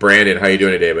 Brandon, how you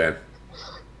doing today, man?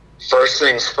 First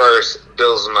things first,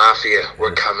 Bills Mafia,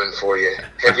 we're coming for you.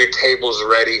 Have your tables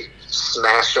ready,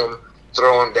 smash them,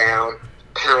 throw them down,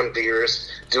 pound beers,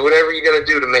 do whatever you got to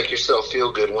do to make yourself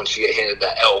feel good once you get handed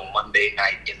that L Monday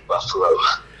night in Buffalo.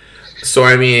 So,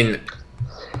 I mean,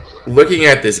 looking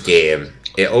at this game,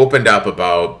 it opened up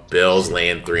about Bills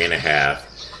laying 3.5.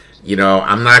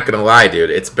 I'm not going to lie, dude.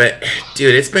 It's been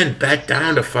bet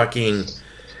down to fucking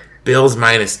Bills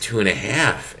minus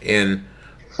 2.5. And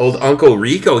old Uncle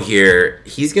Rico here,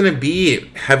 he's going to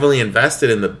be heavily invested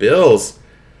in the Bills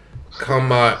come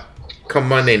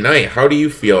Monday night. How do you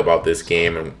feel about this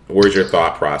game, and where's your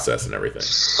thought process and everything?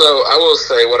 So I will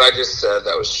say what I just said,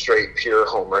 that was straight pure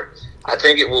homer. I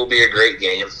think it will be a great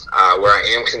game. Where I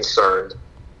am concerned,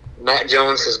 Matt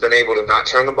Jones has been able to not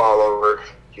turn the ball over.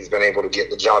 He's been able to get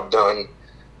the job done,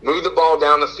 move the ball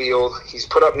down the field. He's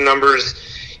put up numbers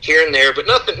here and there, but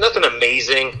nothing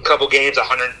amazing. A couple games,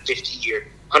 150 or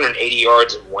 180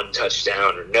 yards and 1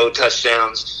 touchdown, or no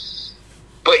touchdowns.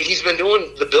 But he's been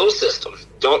doing the Bills system.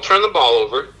 Don't turn the ball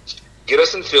over. Get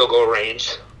us in field goal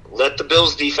range. Let the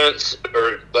Bills defense,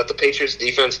 or let the Patriots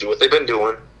defense do what they've been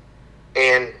doing,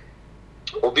 and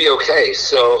we'll be okay.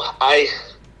 So I'm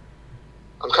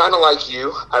kind of like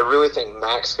you. I really think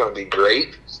Mac's going to be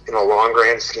great in a long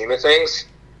grand scheme of things.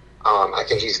 I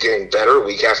think he's getting better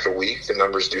week after week. The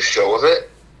numbers do show of it.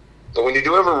 But when you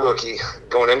do have a rookie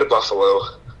going into Buffalo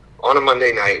on a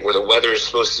Monday night where the weather is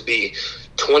supposed to be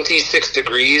 26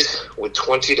 degrees with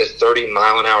 20 to 30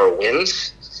 mile an hour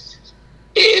winds,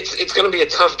 it's going to be a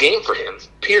tough game for him,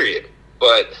 period.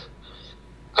 But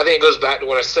I think it goes back to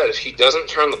what I said. If he doesn't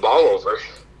turn the ball over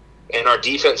and our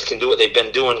defense can do what they've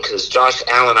been doing, because Josh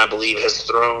Allen, I believe, has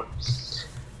thrown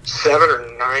 7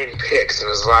 or 9 picks in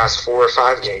his last 4 or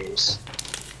 5 games.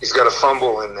 He's got a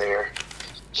fumble in there.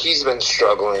 He's been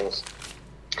struggling.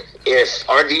 If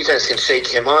our defense can shake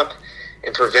him up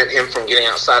and prevent him from getting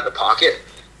outside the pocket,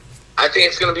 I think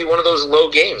it's going to be one of those low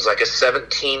games, like a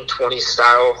 17-20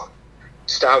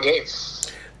 style game.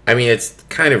 I mean, it's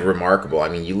kind of remarkable. I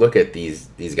mean, you look at these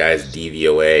guys'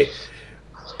 DVOA.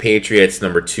 Patriots,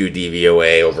 number 2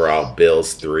 DVOA overall.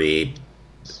 Bills, 3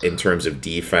 in terms of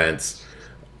defense.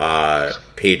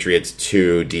 Patriots,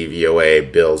 2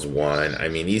 DVOA. Bills, 1. I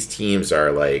mean, these teams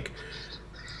are like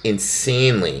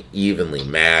insanely evenly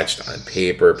matched on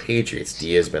paper. Patriots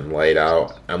D has been light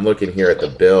out. I'm looking here at the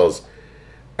Bills.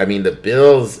 I mean, the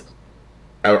Bills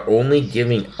are only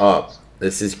giving up,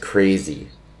 this is crazy,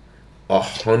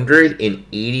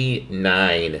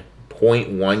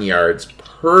 189.1 yards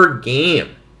per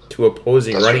game to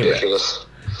opposing running backs.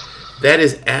 That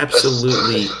is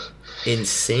absolutely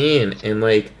insane. And,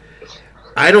 like,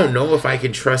 I don't know if I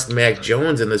can trust Mac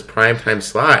Jones in this primetime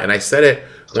slot. And I said it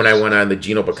when I went on the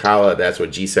Gino Bacala That's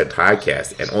What G Said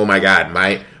podcast. And, oh, my God,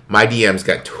 my DMs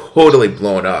got totally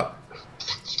blown up.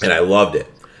 And I loved it.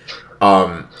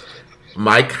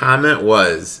 My comment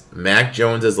was, Mac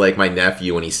Jones is like my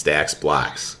nephew when he stacks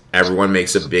blocks. Everyone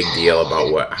makes a big deal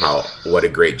about what a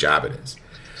great job it is.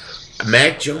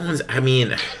 Mac Jones, I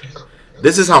mean,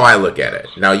 this is how I look at it.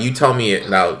 Now, you tell me,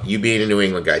 you being a New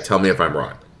England guy, tell me if I'm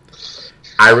wrong.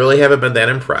 I really haven't been that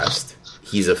impressed.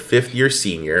 He's a fifth-year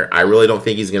senior. I really don't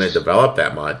think he's going to develop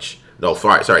that much. No,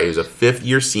 sorry, he was a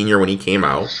fifth-year senior when he came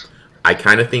out. I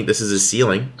kind of think this is his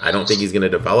ceiling. I don't think he's going to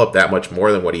develop that much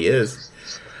more than what he is.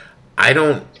 I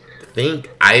don't think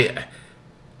I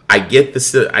get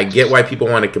this. I get why people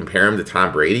want to compare him to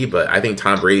Tom Brady, but I think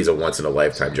Tom Brady's a once in a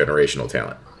lifetime generational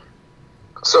talent.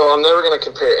 So I'm never going to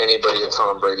compare anybody to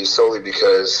Tom Brady solely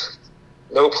because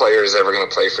no player is ever going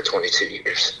to play for 22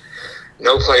 years.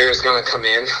 No player is going to come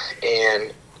in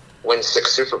and win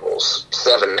 6 Super Bowls,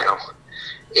 7 now.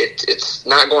 It's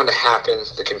not going to happen.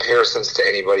 The comparisons to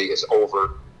anybody is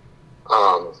over.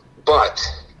 But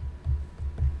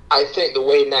I think the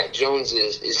way Mac Jones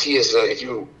is he is if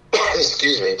you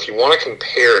if you want to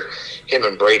compare him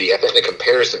and Brady, I think the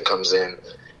comparison comes in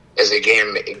as a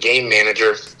game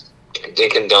manager,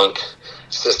 dink and dunk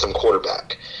system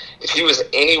quarterback. If he was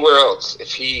anywhere else,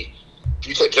 if you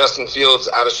took Justin Fields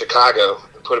out of Chicago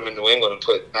and put him in New England and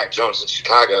put Mac Jones in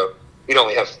Chicago, we'd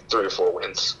only have 3 or 4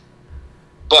 wins.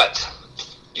 But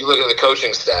you look at the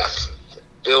coaching staff,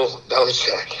 Bill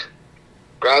Belichick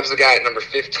grabs the guy at number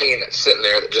 15 that's sitting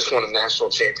there that just won a national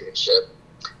championship,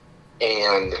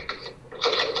 and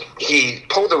he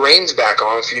pulled the reins back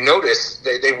on. If you notice,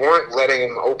 they weren't letting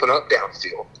him open up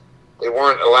downfield. They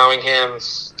weren't allowing him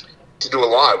to do a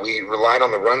lot. We relied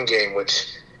on the run game, which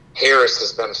Harris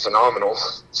has been phenomenal.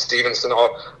 Stevenson,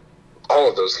 all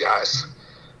of those guys.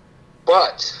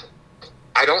 But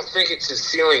I don't think it's his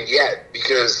ceiling yet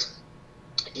because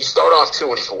you start off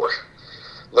 2-4.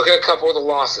 Look at a couple of the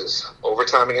losses.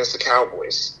 Overtime against the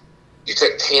Cowboys. You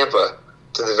took Tampa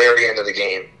to the very end of the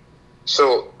game.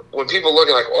 So when people look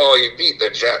at like, oh, you beat the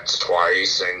Jets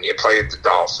twice and you played the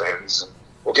Dolphins.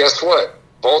 Well, guess what?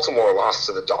 Baltimore lost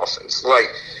to the Dolphins. Like,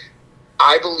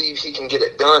 I believe he can get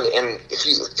it done. And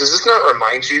does this not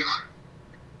remind you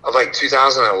of like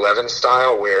 2011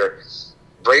 style where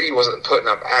Brady wasn't putting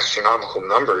up astronomical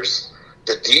numbers?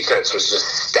 The defense was just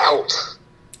stout.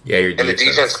 Yeah, your defense. And the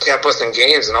defense kept us in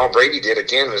games, and all Brady did,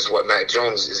 again, is what Mac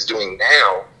Jones is doing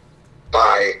now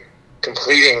by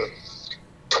completing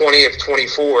 20 of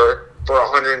 24 for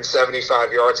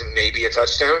 175 yards and maybe a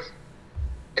touchdown.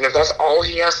 And if that's all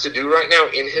he has to do right now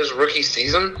in his rookie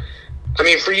season, I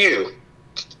mean, for you,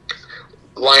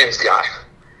 Lions guy,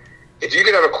 if you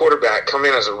could have a quarterback come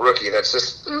in as a rookie that's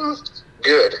just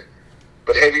good,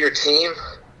 but have your team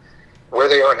where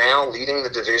they are now leading the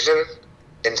division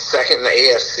and second in the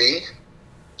AFC,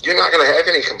 you're not going to have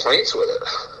any complaints with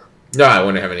it. No, I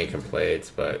wouldn't have any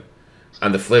complaints, but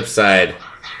on the flip side,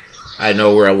 I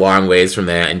know we're a long ways from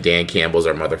that, and Dan Campbell's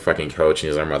our motherfucking coach,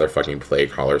 and he's our motherfucking play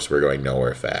caller, so we're going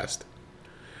nowhere fast.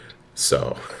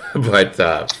 So, but...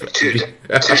 Touche to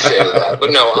that.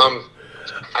 But no,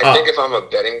 I think if I'm a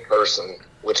betting person,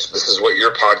 which this is what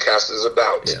your podcast is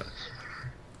about, yeah.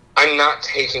 I'm not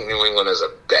taking New England as a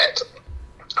bet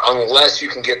unless you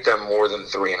can get them more than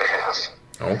 3.5.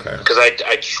 Okay. Because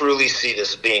I truly see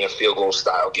this being a field goal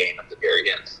style game at the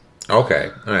very end. Okay.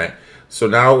 All right. So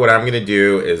now what I'm going to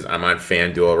do is I'm on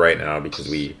FanDuel right now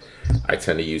because I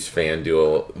tend to use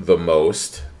FanDuel the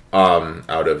most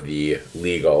out of the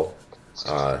legal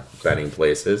betting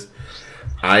places.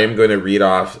 I am going to read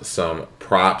off some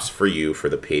props for you for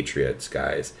the Patriots,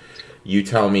 guys. You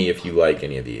tell me if you like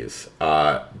any of these.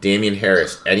 Damian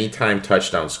Harris, anytime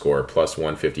touchdown score, plus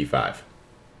 155.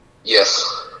 Yes.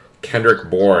 Kendrick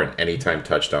Bourne, anytime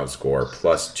touchdown score,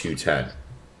 plus 210.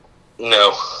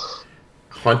 No.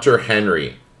 Hunter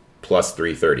Henry, plus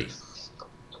 330.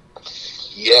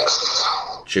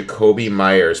 Yes. Jacoby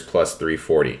Myers, plus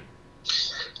 340.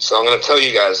 So I'm going to tell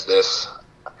you guys this.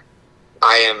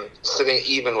 I am sitting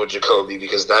even with Jacoby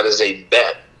because that is a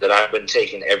bet that I've been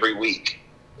taking every week.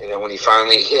 And then when he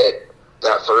finally hit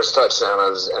that first touchdown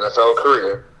of his NFL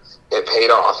career, it paid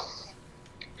off.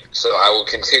 So I will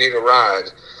continue to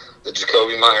ride the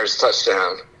Jacoby Myers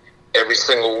touchdown every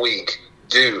single week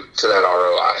due to that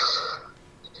ROI.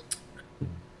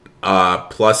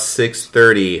 Plus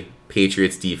 630,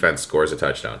 Patriots defense scores a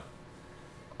touchdown.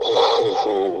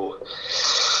 Oh,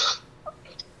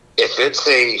 if it's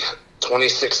a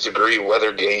 26-degree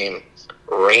weather game,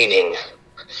 raining,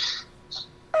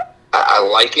 I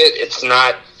like it.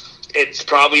 It's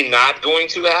probably not going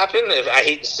to happen. I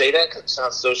hate to say that because it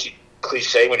sounds so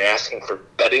cliche when you're asking for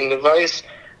betting advice.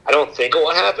 I don't think it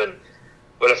will happen.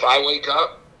 But if I wake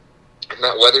up and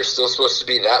that weather's still supposed to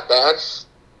be that bad,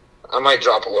 I might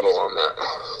drop a little on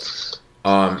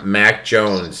that. Mac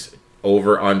Jones,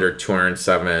 over under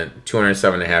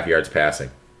 207.5 yards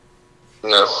passing.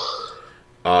 No.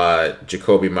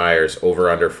 Jacoby Myers, over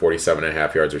under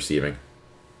 47.5 yards receiving.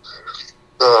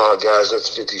 Oh, guys, that's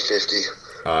 50-50.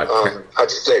 I'd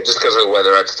stay, just because of the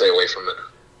weather, I'd stay away from it.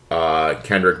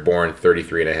 Kendrick Bourne,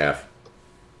 33.5.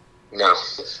 No.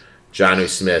 Jonnu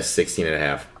Smith,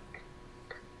 16.5.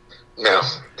 No.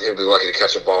 He'll be lucky to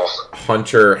catch a ball.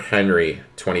 Hunter Henry,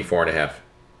 24.5.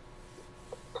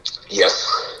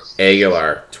 Yes.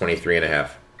 Aguilar,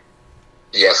 23.5.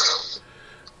 Yes.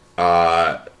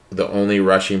 The only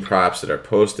rushing props that are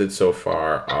posted so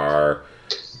far are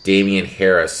Damian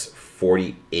Harris,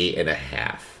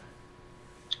 48.5.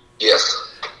 Yes.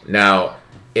 Now,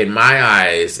 in my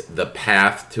eyes, the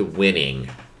path to winning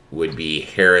would be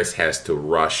Harris has to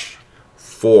rush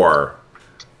for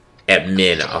at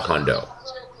min a hundo.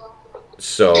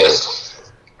 So,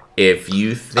 Yes. if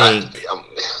you think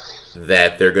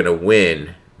that they're going to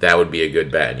win, that would be a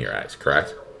good bet in your eyes,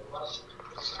 correct?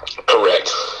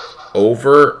 Correct.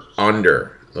 Over,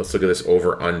 under. Let's look at this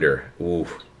over, under. Ooh,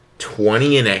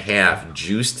 20.5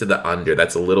 juice to the under.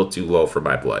 That's a little too low for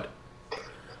my blood.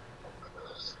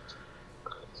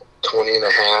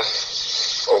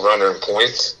 20.5 over under in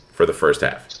points. For the first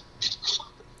half.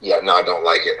 Yeah, no, I don't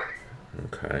like it.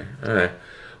 Okay. All right.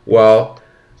 Well,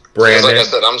 Brandon. Like I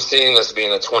said, I'm seeing this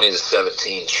being a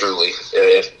 20-17. Truly,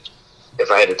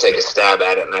 if I had to take a stab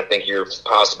at it, and I think you're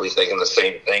possibly thinking the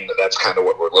same thing. That's kind of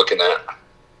what we're looking at.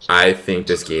 I think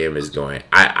this game is going.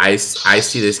 I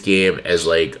see this game as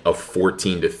like a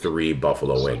 14-3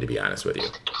 Buffalo win. To be honest with you.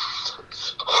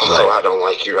 Oh, I don't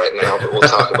like you right now, but we'll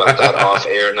talk about that off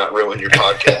air, not ruin your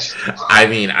podcast. I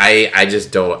mean, I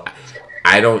just don't.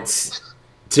 I don't.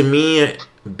 To me,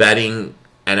 betting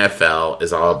NFL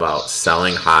is all about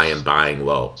selling high and buying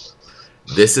low.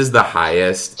 This is the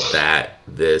highest that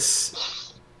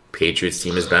this Patriots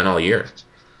team has been all year.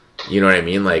 You know what I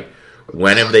mean? Like,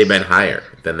 when have they been higher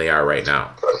than they are right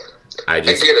now? I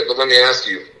get it, but let me ask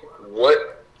you,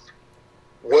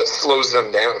 what slows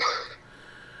them down?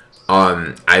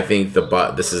 I think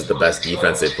this is the best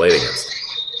defense they've played against.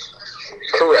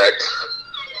 Correct.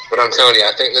 But I'm telling you,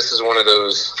 I think this is one of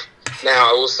those. Now,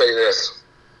 I will say this.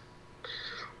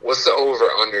 What's the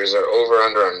over-under? Is there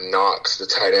over-under on Knox, the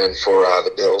tight end for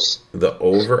the Bills? The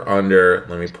over-under,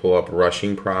 let me pull up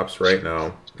rushing props right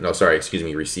now. No, sorry, excuse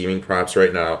me, receiving props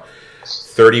right now.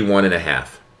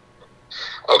 31.5.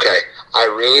 Okay. I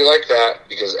really like that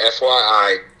because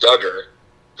FYI, Duggar,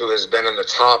 who has been in the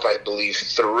top, I believe,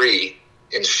 3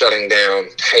 in shutting down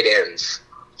tight ends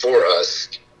for us,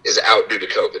 is out due to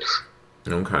COVID.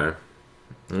 Okay.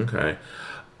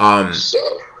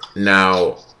 So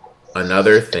now,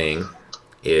 another thing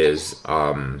is,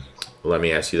 let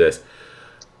me ask you this.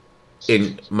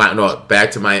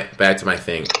 Back to my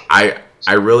thing.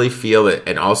 I really feel it,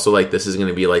 and also like this is going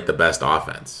to be like the best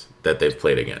offense that they've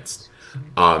played against.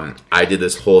 I did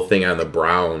this whole thing on the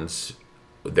Browns,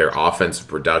 their offensive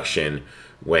production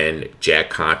when Jack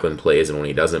Conklin plays and when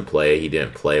he doesn't play. He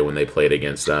didn't play when they played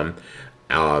against them.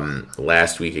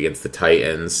 Last week against the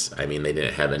Titans, I mean, they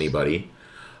didn't have anybody.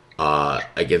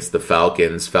 Against the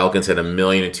Falcons had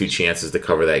 1,000,002 chances to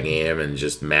cover that game, and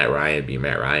just Matt Ryan be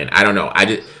Matt Ryan. I don't know.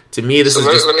 To me, this is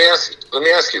just... Let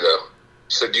me ask you though.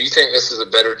 So, do you think this is a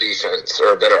better defense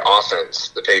or a better offense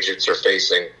the Patriots are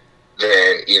facing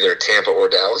than either Tampa or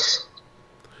Dallas?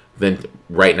 Then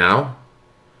right now?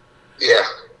 Yeah.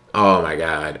 Oh my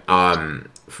God.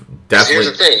 Definitely.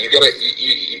 Here's the thing: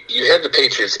 you had the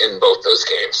Patriots in both those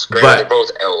games. Granted, they're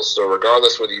both L's, so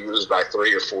regardless whether you lose by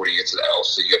 3 or 40, it's an L,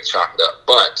 so you get chopped up.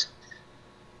 But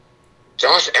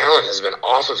Josh Allen has been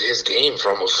off of his game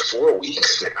for almost 4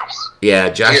 weeks now. Yeah,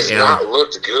 Josh Allen has not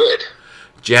looked good.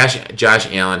 Josh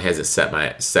Allen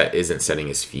hasn't isn't setting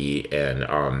his feet, and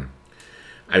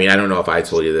I mean, I don't know if I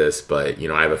told you this, but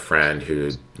I have a friend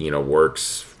who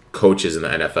coaches in the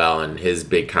NFL, and his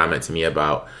big comment to me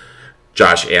about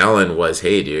Josh Allen was,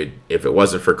 hey, dude, if it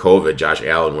wasn't for COVID, Josh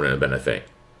Allen wouldn't have been a thing.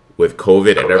 With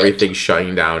COVID and everything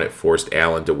shutting down, it forced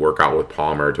Allen to work out with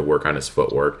Palmer, to work on his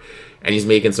footwork, and he's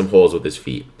making some holes with his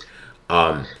feet.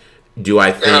 Do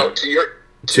I think... Now, to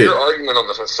your argument on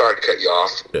the... Sorry to cut you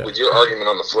off. Yeah. With your argument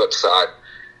on the flip side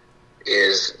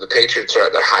is the Patriots are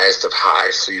at their highest of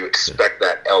highs, so you expect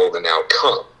that L to now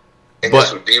come. And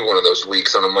this would be one of those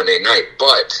weeks on a Monday night.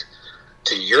 But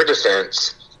to your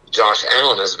defense... Josh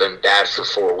Allen has been bad for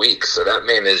 4 weeks, so that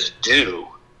man is due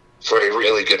for a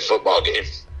really good football game.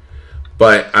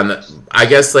 But I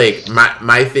guess like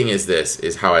my thing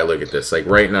is how I look at this. Like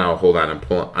right now, hold on,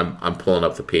 I'm pulling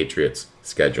up the Patriots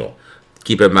schedule.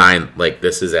 Keep in mind, like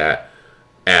this is at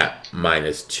at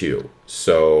 -2.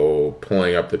 So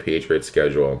pulling up the Patriots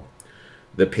schedule,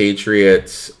 the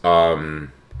Patriots. All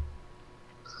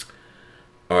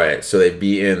right, so they've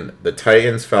beaten the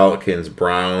Titans, Falcons,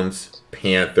 Browns,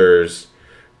 Panthers,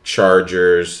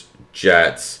 Chargers,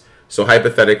 Jets. So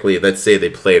hypothetically, let's say they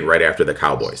played right after the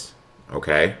Cowboys,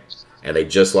 okay? And they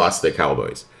just lost to the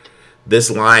Cowboys. This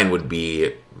line would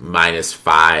be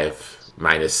 -5,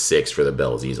 -6 for the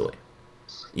Bills easily.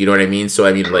 You know what I mean? So,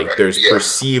 I mean, like, there's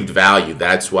perceived value.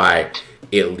 That's why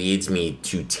it leads me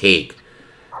to take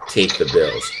the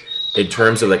Bills. In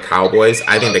terms of the Cowboys,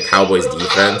 I think the Cowboys'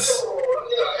 defense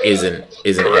is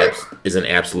an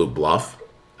absolute bluff.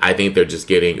 I think they're just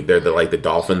getting like the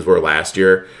Dolphins were last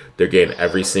year. They're getting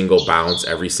every single bounce,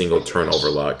 every single turnover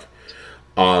luck.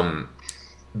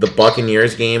 The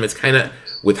Buccaneers game, it's kind of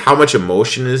with how much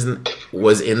emotion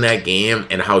was in that game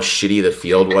and how shitty the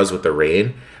field was with the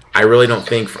rain. I really don't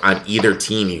think on either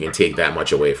team you can take that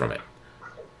much away from it.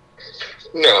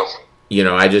 No. You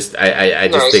know, I just think.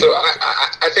 So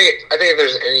I think if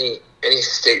there's any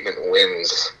statement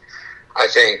wins, I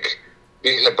think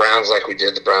beating the Browns like we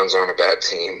did, the Browns aren't a bad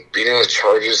team. Beating the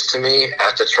Chargers, to me,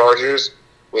 at the Chargers,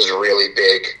 was really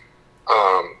big.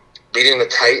 Beating the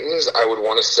Titans, I would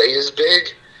want to say is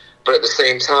big, but at the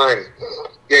same time,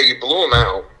 yeah, you blew them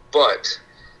out, but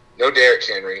no Derrick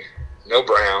Henry, no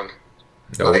Brown.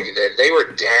 Nope. Like, they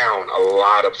were down a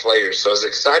lot of players. So as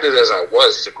excited as I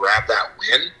was to grab that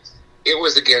win, it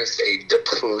was against a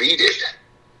depleted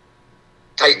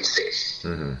Titans team.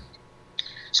 Mm-hmm.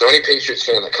 So any Patriots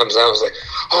fan that comes out and is like,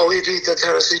 oh, we beat the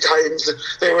Tennessee Titans.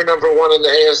 They were number one in the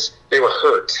AFC. They were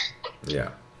hurt. Yeah.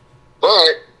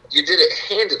 But you did it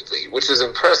handedly, which is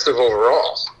impressive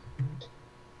overall.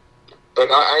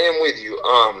 But I am with you.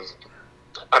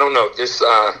 I don't know.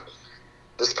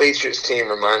 This Patriots team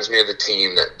reminds me of the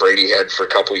team that Brady had for a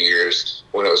couple years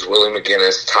when it was Willie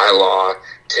McGinnis, Ty Law,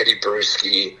 Teddy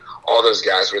Bruschi, all those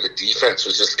guys where the defense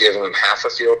was just giving them half a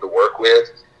field to work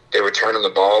with. They were turning the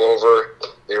ball over.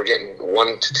 They were getting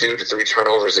 1 to 2 to 3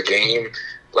 turnovers a game.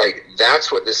 Like,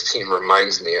 that's what this team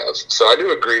reminds me of. So I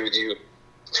do agree with you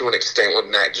to an extent with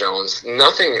Mac Jones.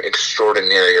 Nothing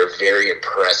extraordinary or very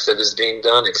impressive is being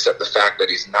done except the fact that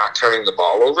he's not turning the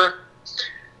ball over.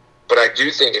 But I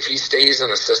do think if he stays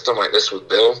in a system like this with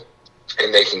Bill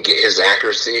and they can get his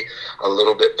accuracy a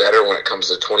little bit better when it comes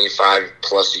to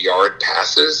 25-plus yard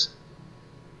passes,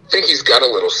 I think he's got a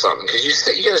little something. Because you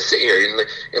got to sit here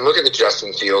and look at the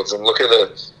Justin Fields and look at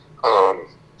the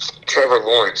Trevor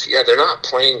Lawrence. Yeah, they're not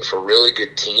playing for really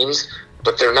good teams,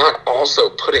 but they're not also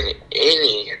putting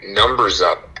any numbers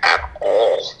up at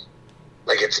all.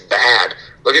 Like, it's bad.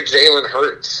 Look at Jalen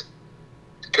Hurts.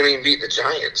 Couldn't even beat the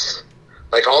Giants.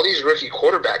 Like, all these rookie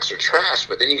quarterbacks are trash,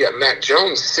 but then you got Mac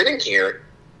Jones sitting here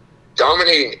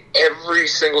dominating every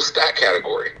single stat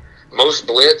category. Most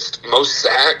blitzed, most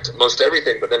sacked, most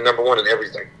everything, but then number one in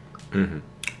everything. Mm-hmm.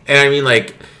 And I mean,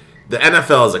 like, the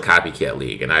NFL is a copycat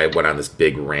league, and I went on this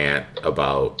big rant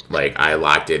about, like, I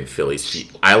locked in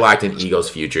Eagles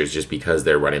futures just because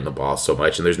they're running the ball so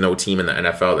much, and there's no team in the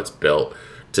NFL that's built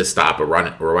to stop a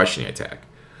rushing attack.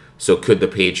 So could the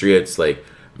Patriots, like,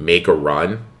 make a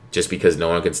run just because no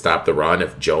one can stop the run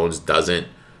if Jones doesn't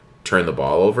turn the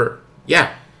ball over?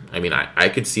 Yeah. I mean, I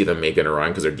could see them making a run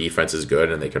because their defense is good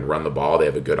and they can run the ball. They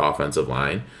have a good offensive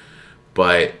line.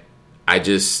 But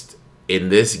in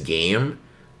this game,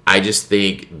 I just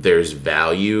think there's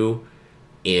value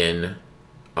in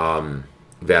the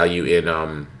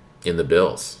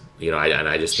Bills. You know,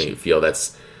 I just feel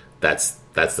that's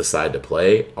the side to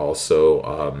play.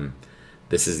 Also,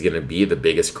 this is going to be the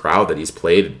biggest crowd that he's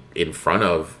played in front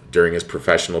of during his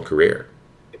professional career.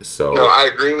 So no, I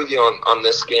agree with you on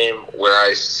this game where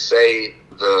I say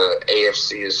the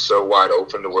AFC is so wide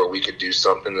open to where we could do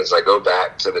something. As I go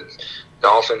back to the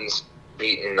Dolphins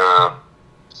beating the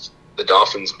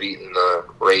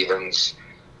Ravens,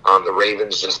 the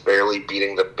Ravens just barely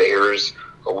beating the Bears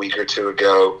a week or two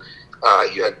ago.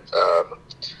 You had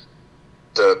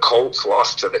the Colts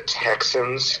lost to the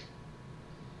Texans,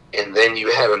 and then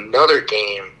you had another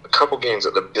game, a couple games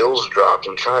that the Bills dropped.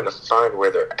 I'm trying to find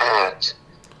where they're at.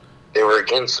 They were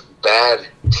against bad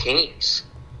teams.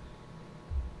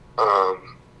 Where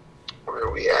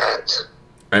are we at?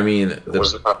 I mean,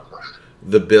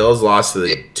 the Bills lost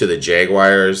to the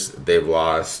Jaguars. They've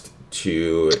lost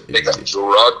to... They got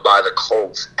drugged by the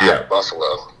Colts at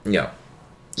Buffalo. Yeah.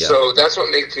 So that's what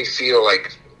makes me feel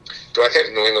like, do I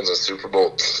think New England's a Super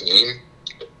Bowl team?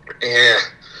 Yeah,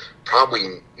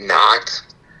 probably not.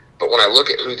 But when I look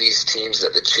at who these teams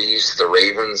that the Chiefs, the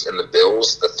Ravens, and the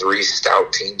Bills, the three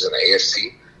stout teams in the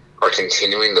AFC, are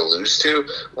continuing to lose to,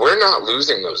 we're not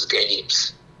losing those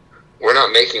games. We're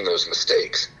not making those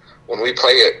mistakes. When we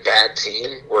play a bad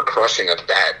team, we're crushing a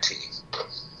bad team.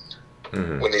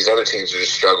 Mm-hmm. When these other teams are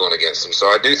just struggling against them. So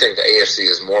I do think the AFC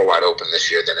is more wide open this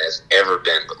year than it has ever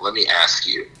been. But let me ask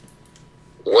you,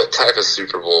 what type of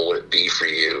Super Bowl would it be for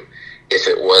you if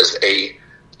it was a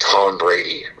Tom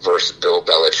Brady versus Bill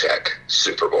Belichick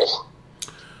Super Bowl?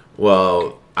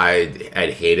 Well, I'd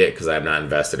hate it because I'm not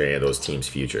invested in any of those teams'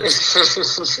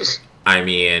 futures. I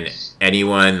mean,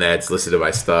 anyone that's listened to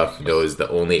my stuff knows the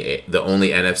only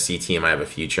NFC team I have a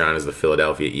future on is the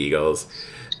Philadelphia Eagles.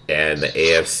 And the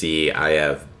AFC, I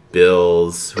have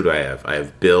Bills. Who do I have? I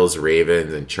have Bills,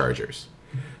 Ravens, and Chargers.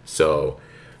 So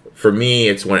for me,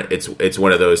 it's one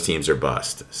of those teams or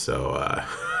bust. So,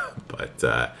 but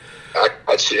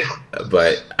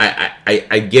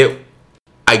I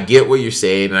get what you're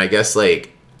saying, and I guess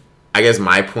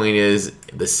my point is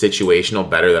the situational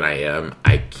better than I am.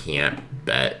 I can't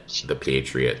bet the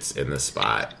Patriots in the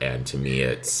spot, and to me,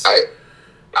 it's.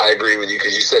 I agree with you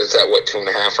because you said it's at what, 2.5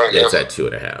 right now? It's at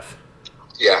 2.5.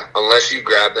 Yeah, unless you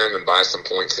grab them and buy some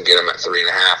points and get them at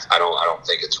 3.5, I don't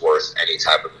think it's worth any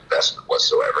type of investment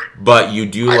whatsoever. But you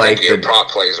do I think your prop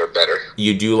plays are better.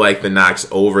 You do like the Knox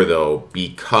over though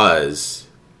because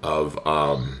of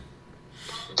Duggar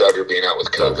being out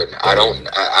with COVID.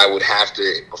 I would have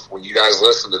to, when you guys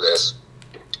listen to this,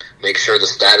 make sure the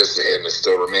status of him is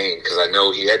still remained because I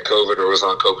know he had COVID or was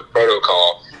on COVID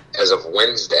protocol as of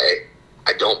Wednesday.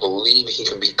 I don't believe he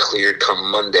can be cleared come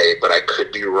Monday, but I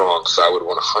could be wrong. So I would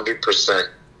 100%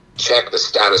 check the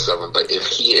status of him. But if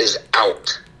he is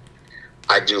out,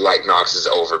 I do like Knox's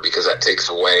over because that takes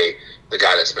away the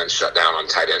guy that's been shut down on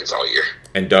tight ends all year.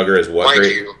 And Duggar is what? Mind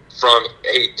you, from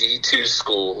a D2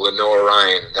 school, Lenore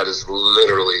Ryan, that is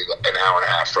literally an hour and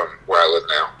a half from where I live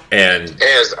now. And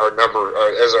as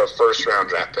our first round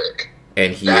draft pick.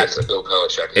 And that's a Bill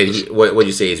Belichick. And what would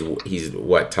you say he's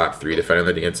what, top 3 defender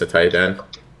against a tight end?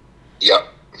 Yep.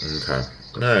 Okay.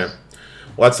 All right.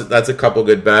 Well, that's a couple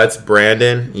good bets,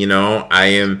 Brandon. You know, I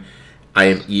am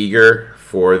eager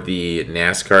for the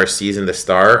NASCAR season to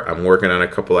start. I'm working on a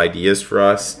couple ideas for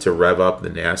us to rev up the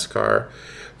NASCAR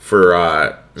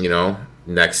for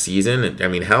next season. I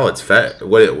mean, hell, it's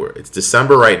it's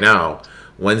December right now.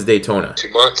 When's Daytona? 2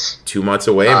 months. 2 months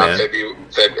away, man.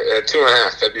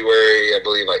 2.5. February, I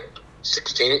believe,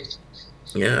 16th.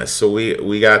 Yeah, so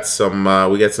we got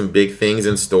some big things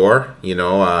in store. You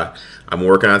know, I'm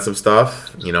working on some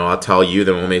stuff. You know, I'll tell you,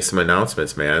 then we'll make some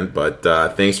announcements, man. But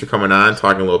thanks for coming on,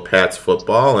 talking a little Pats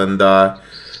football, and why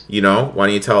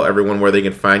don't you tell everyone where they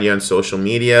can find you on social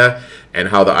media and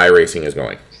how the iRacing is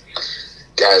going?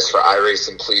 Guys, for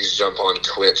iRacing, please jump on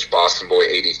Twitch,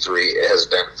 BostonBoy83. It has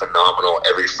been phenomenal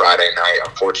every Friday night.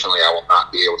 Unfortunately, I will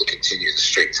not be able to continue the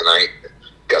streak tonight.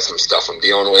 Got some stuff I'm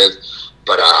dealing with.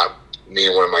 But me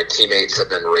and one of my teammates have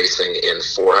been racing in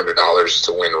 $400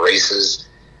 to win races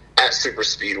at super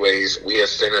speedways. We have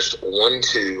finished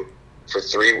 1-2 for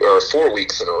 3 or 4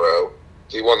 weeks in a row.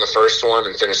 He won the first one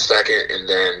and finished second, and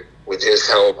then with his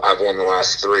help, I've won the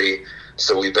last 3.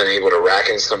 So we've been able to rack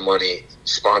in some money.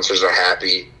 Sponsors are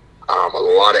happy. A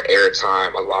lot of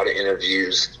airtime, a lot of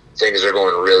interviews. Things are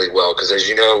going really well. Because as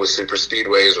you know, with super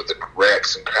speedways, with the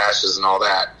wrecks and crashes and all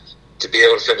that, to be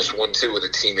able to finish 1-2 with a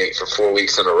teammate for 4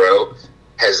 weeks in a row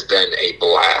has been a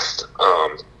blast.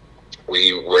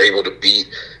 We were able to beat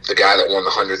the guy that won the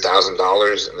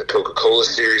 $100,000 in the Coca-Cola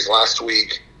Series last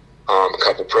week. A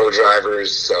couple pro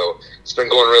drivers. So it's been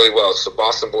going really well. So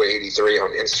BostonBoy83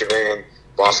 on Instagram.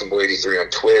 BostonBoy83 on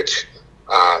Twitch.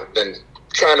 Been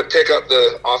trying to pick up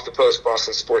the Off the Post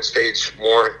Boston Sports page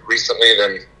more recently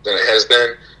than it has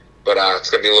been, but it's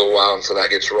going to be a little while until that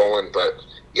gets rolling. But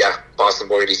yeah,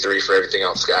 BostonBoy83 for everything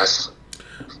else, guys.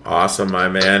 Awesome, my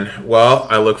man. Well,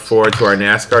 I look forward to our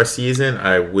NASCAR season.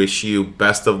 I wish you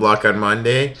best of luck on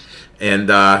Monday, and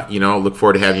look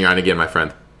forward to having you on again, my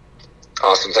friend.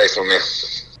 Awesome, thanks, my man.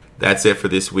 That's it for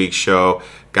this week's show,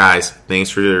 guys. Thanks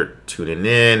for tuning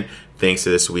in. Thanks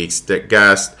to this week's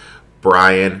guest,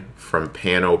 Brian from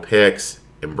Panopicks,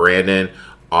 and Brandon,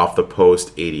 Off the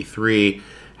Post 83.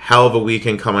 Hell of a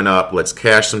weekend coming up. Let's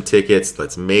cash some tickets.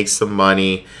 Let's make some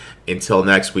money. Until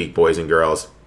next week, boys and girls.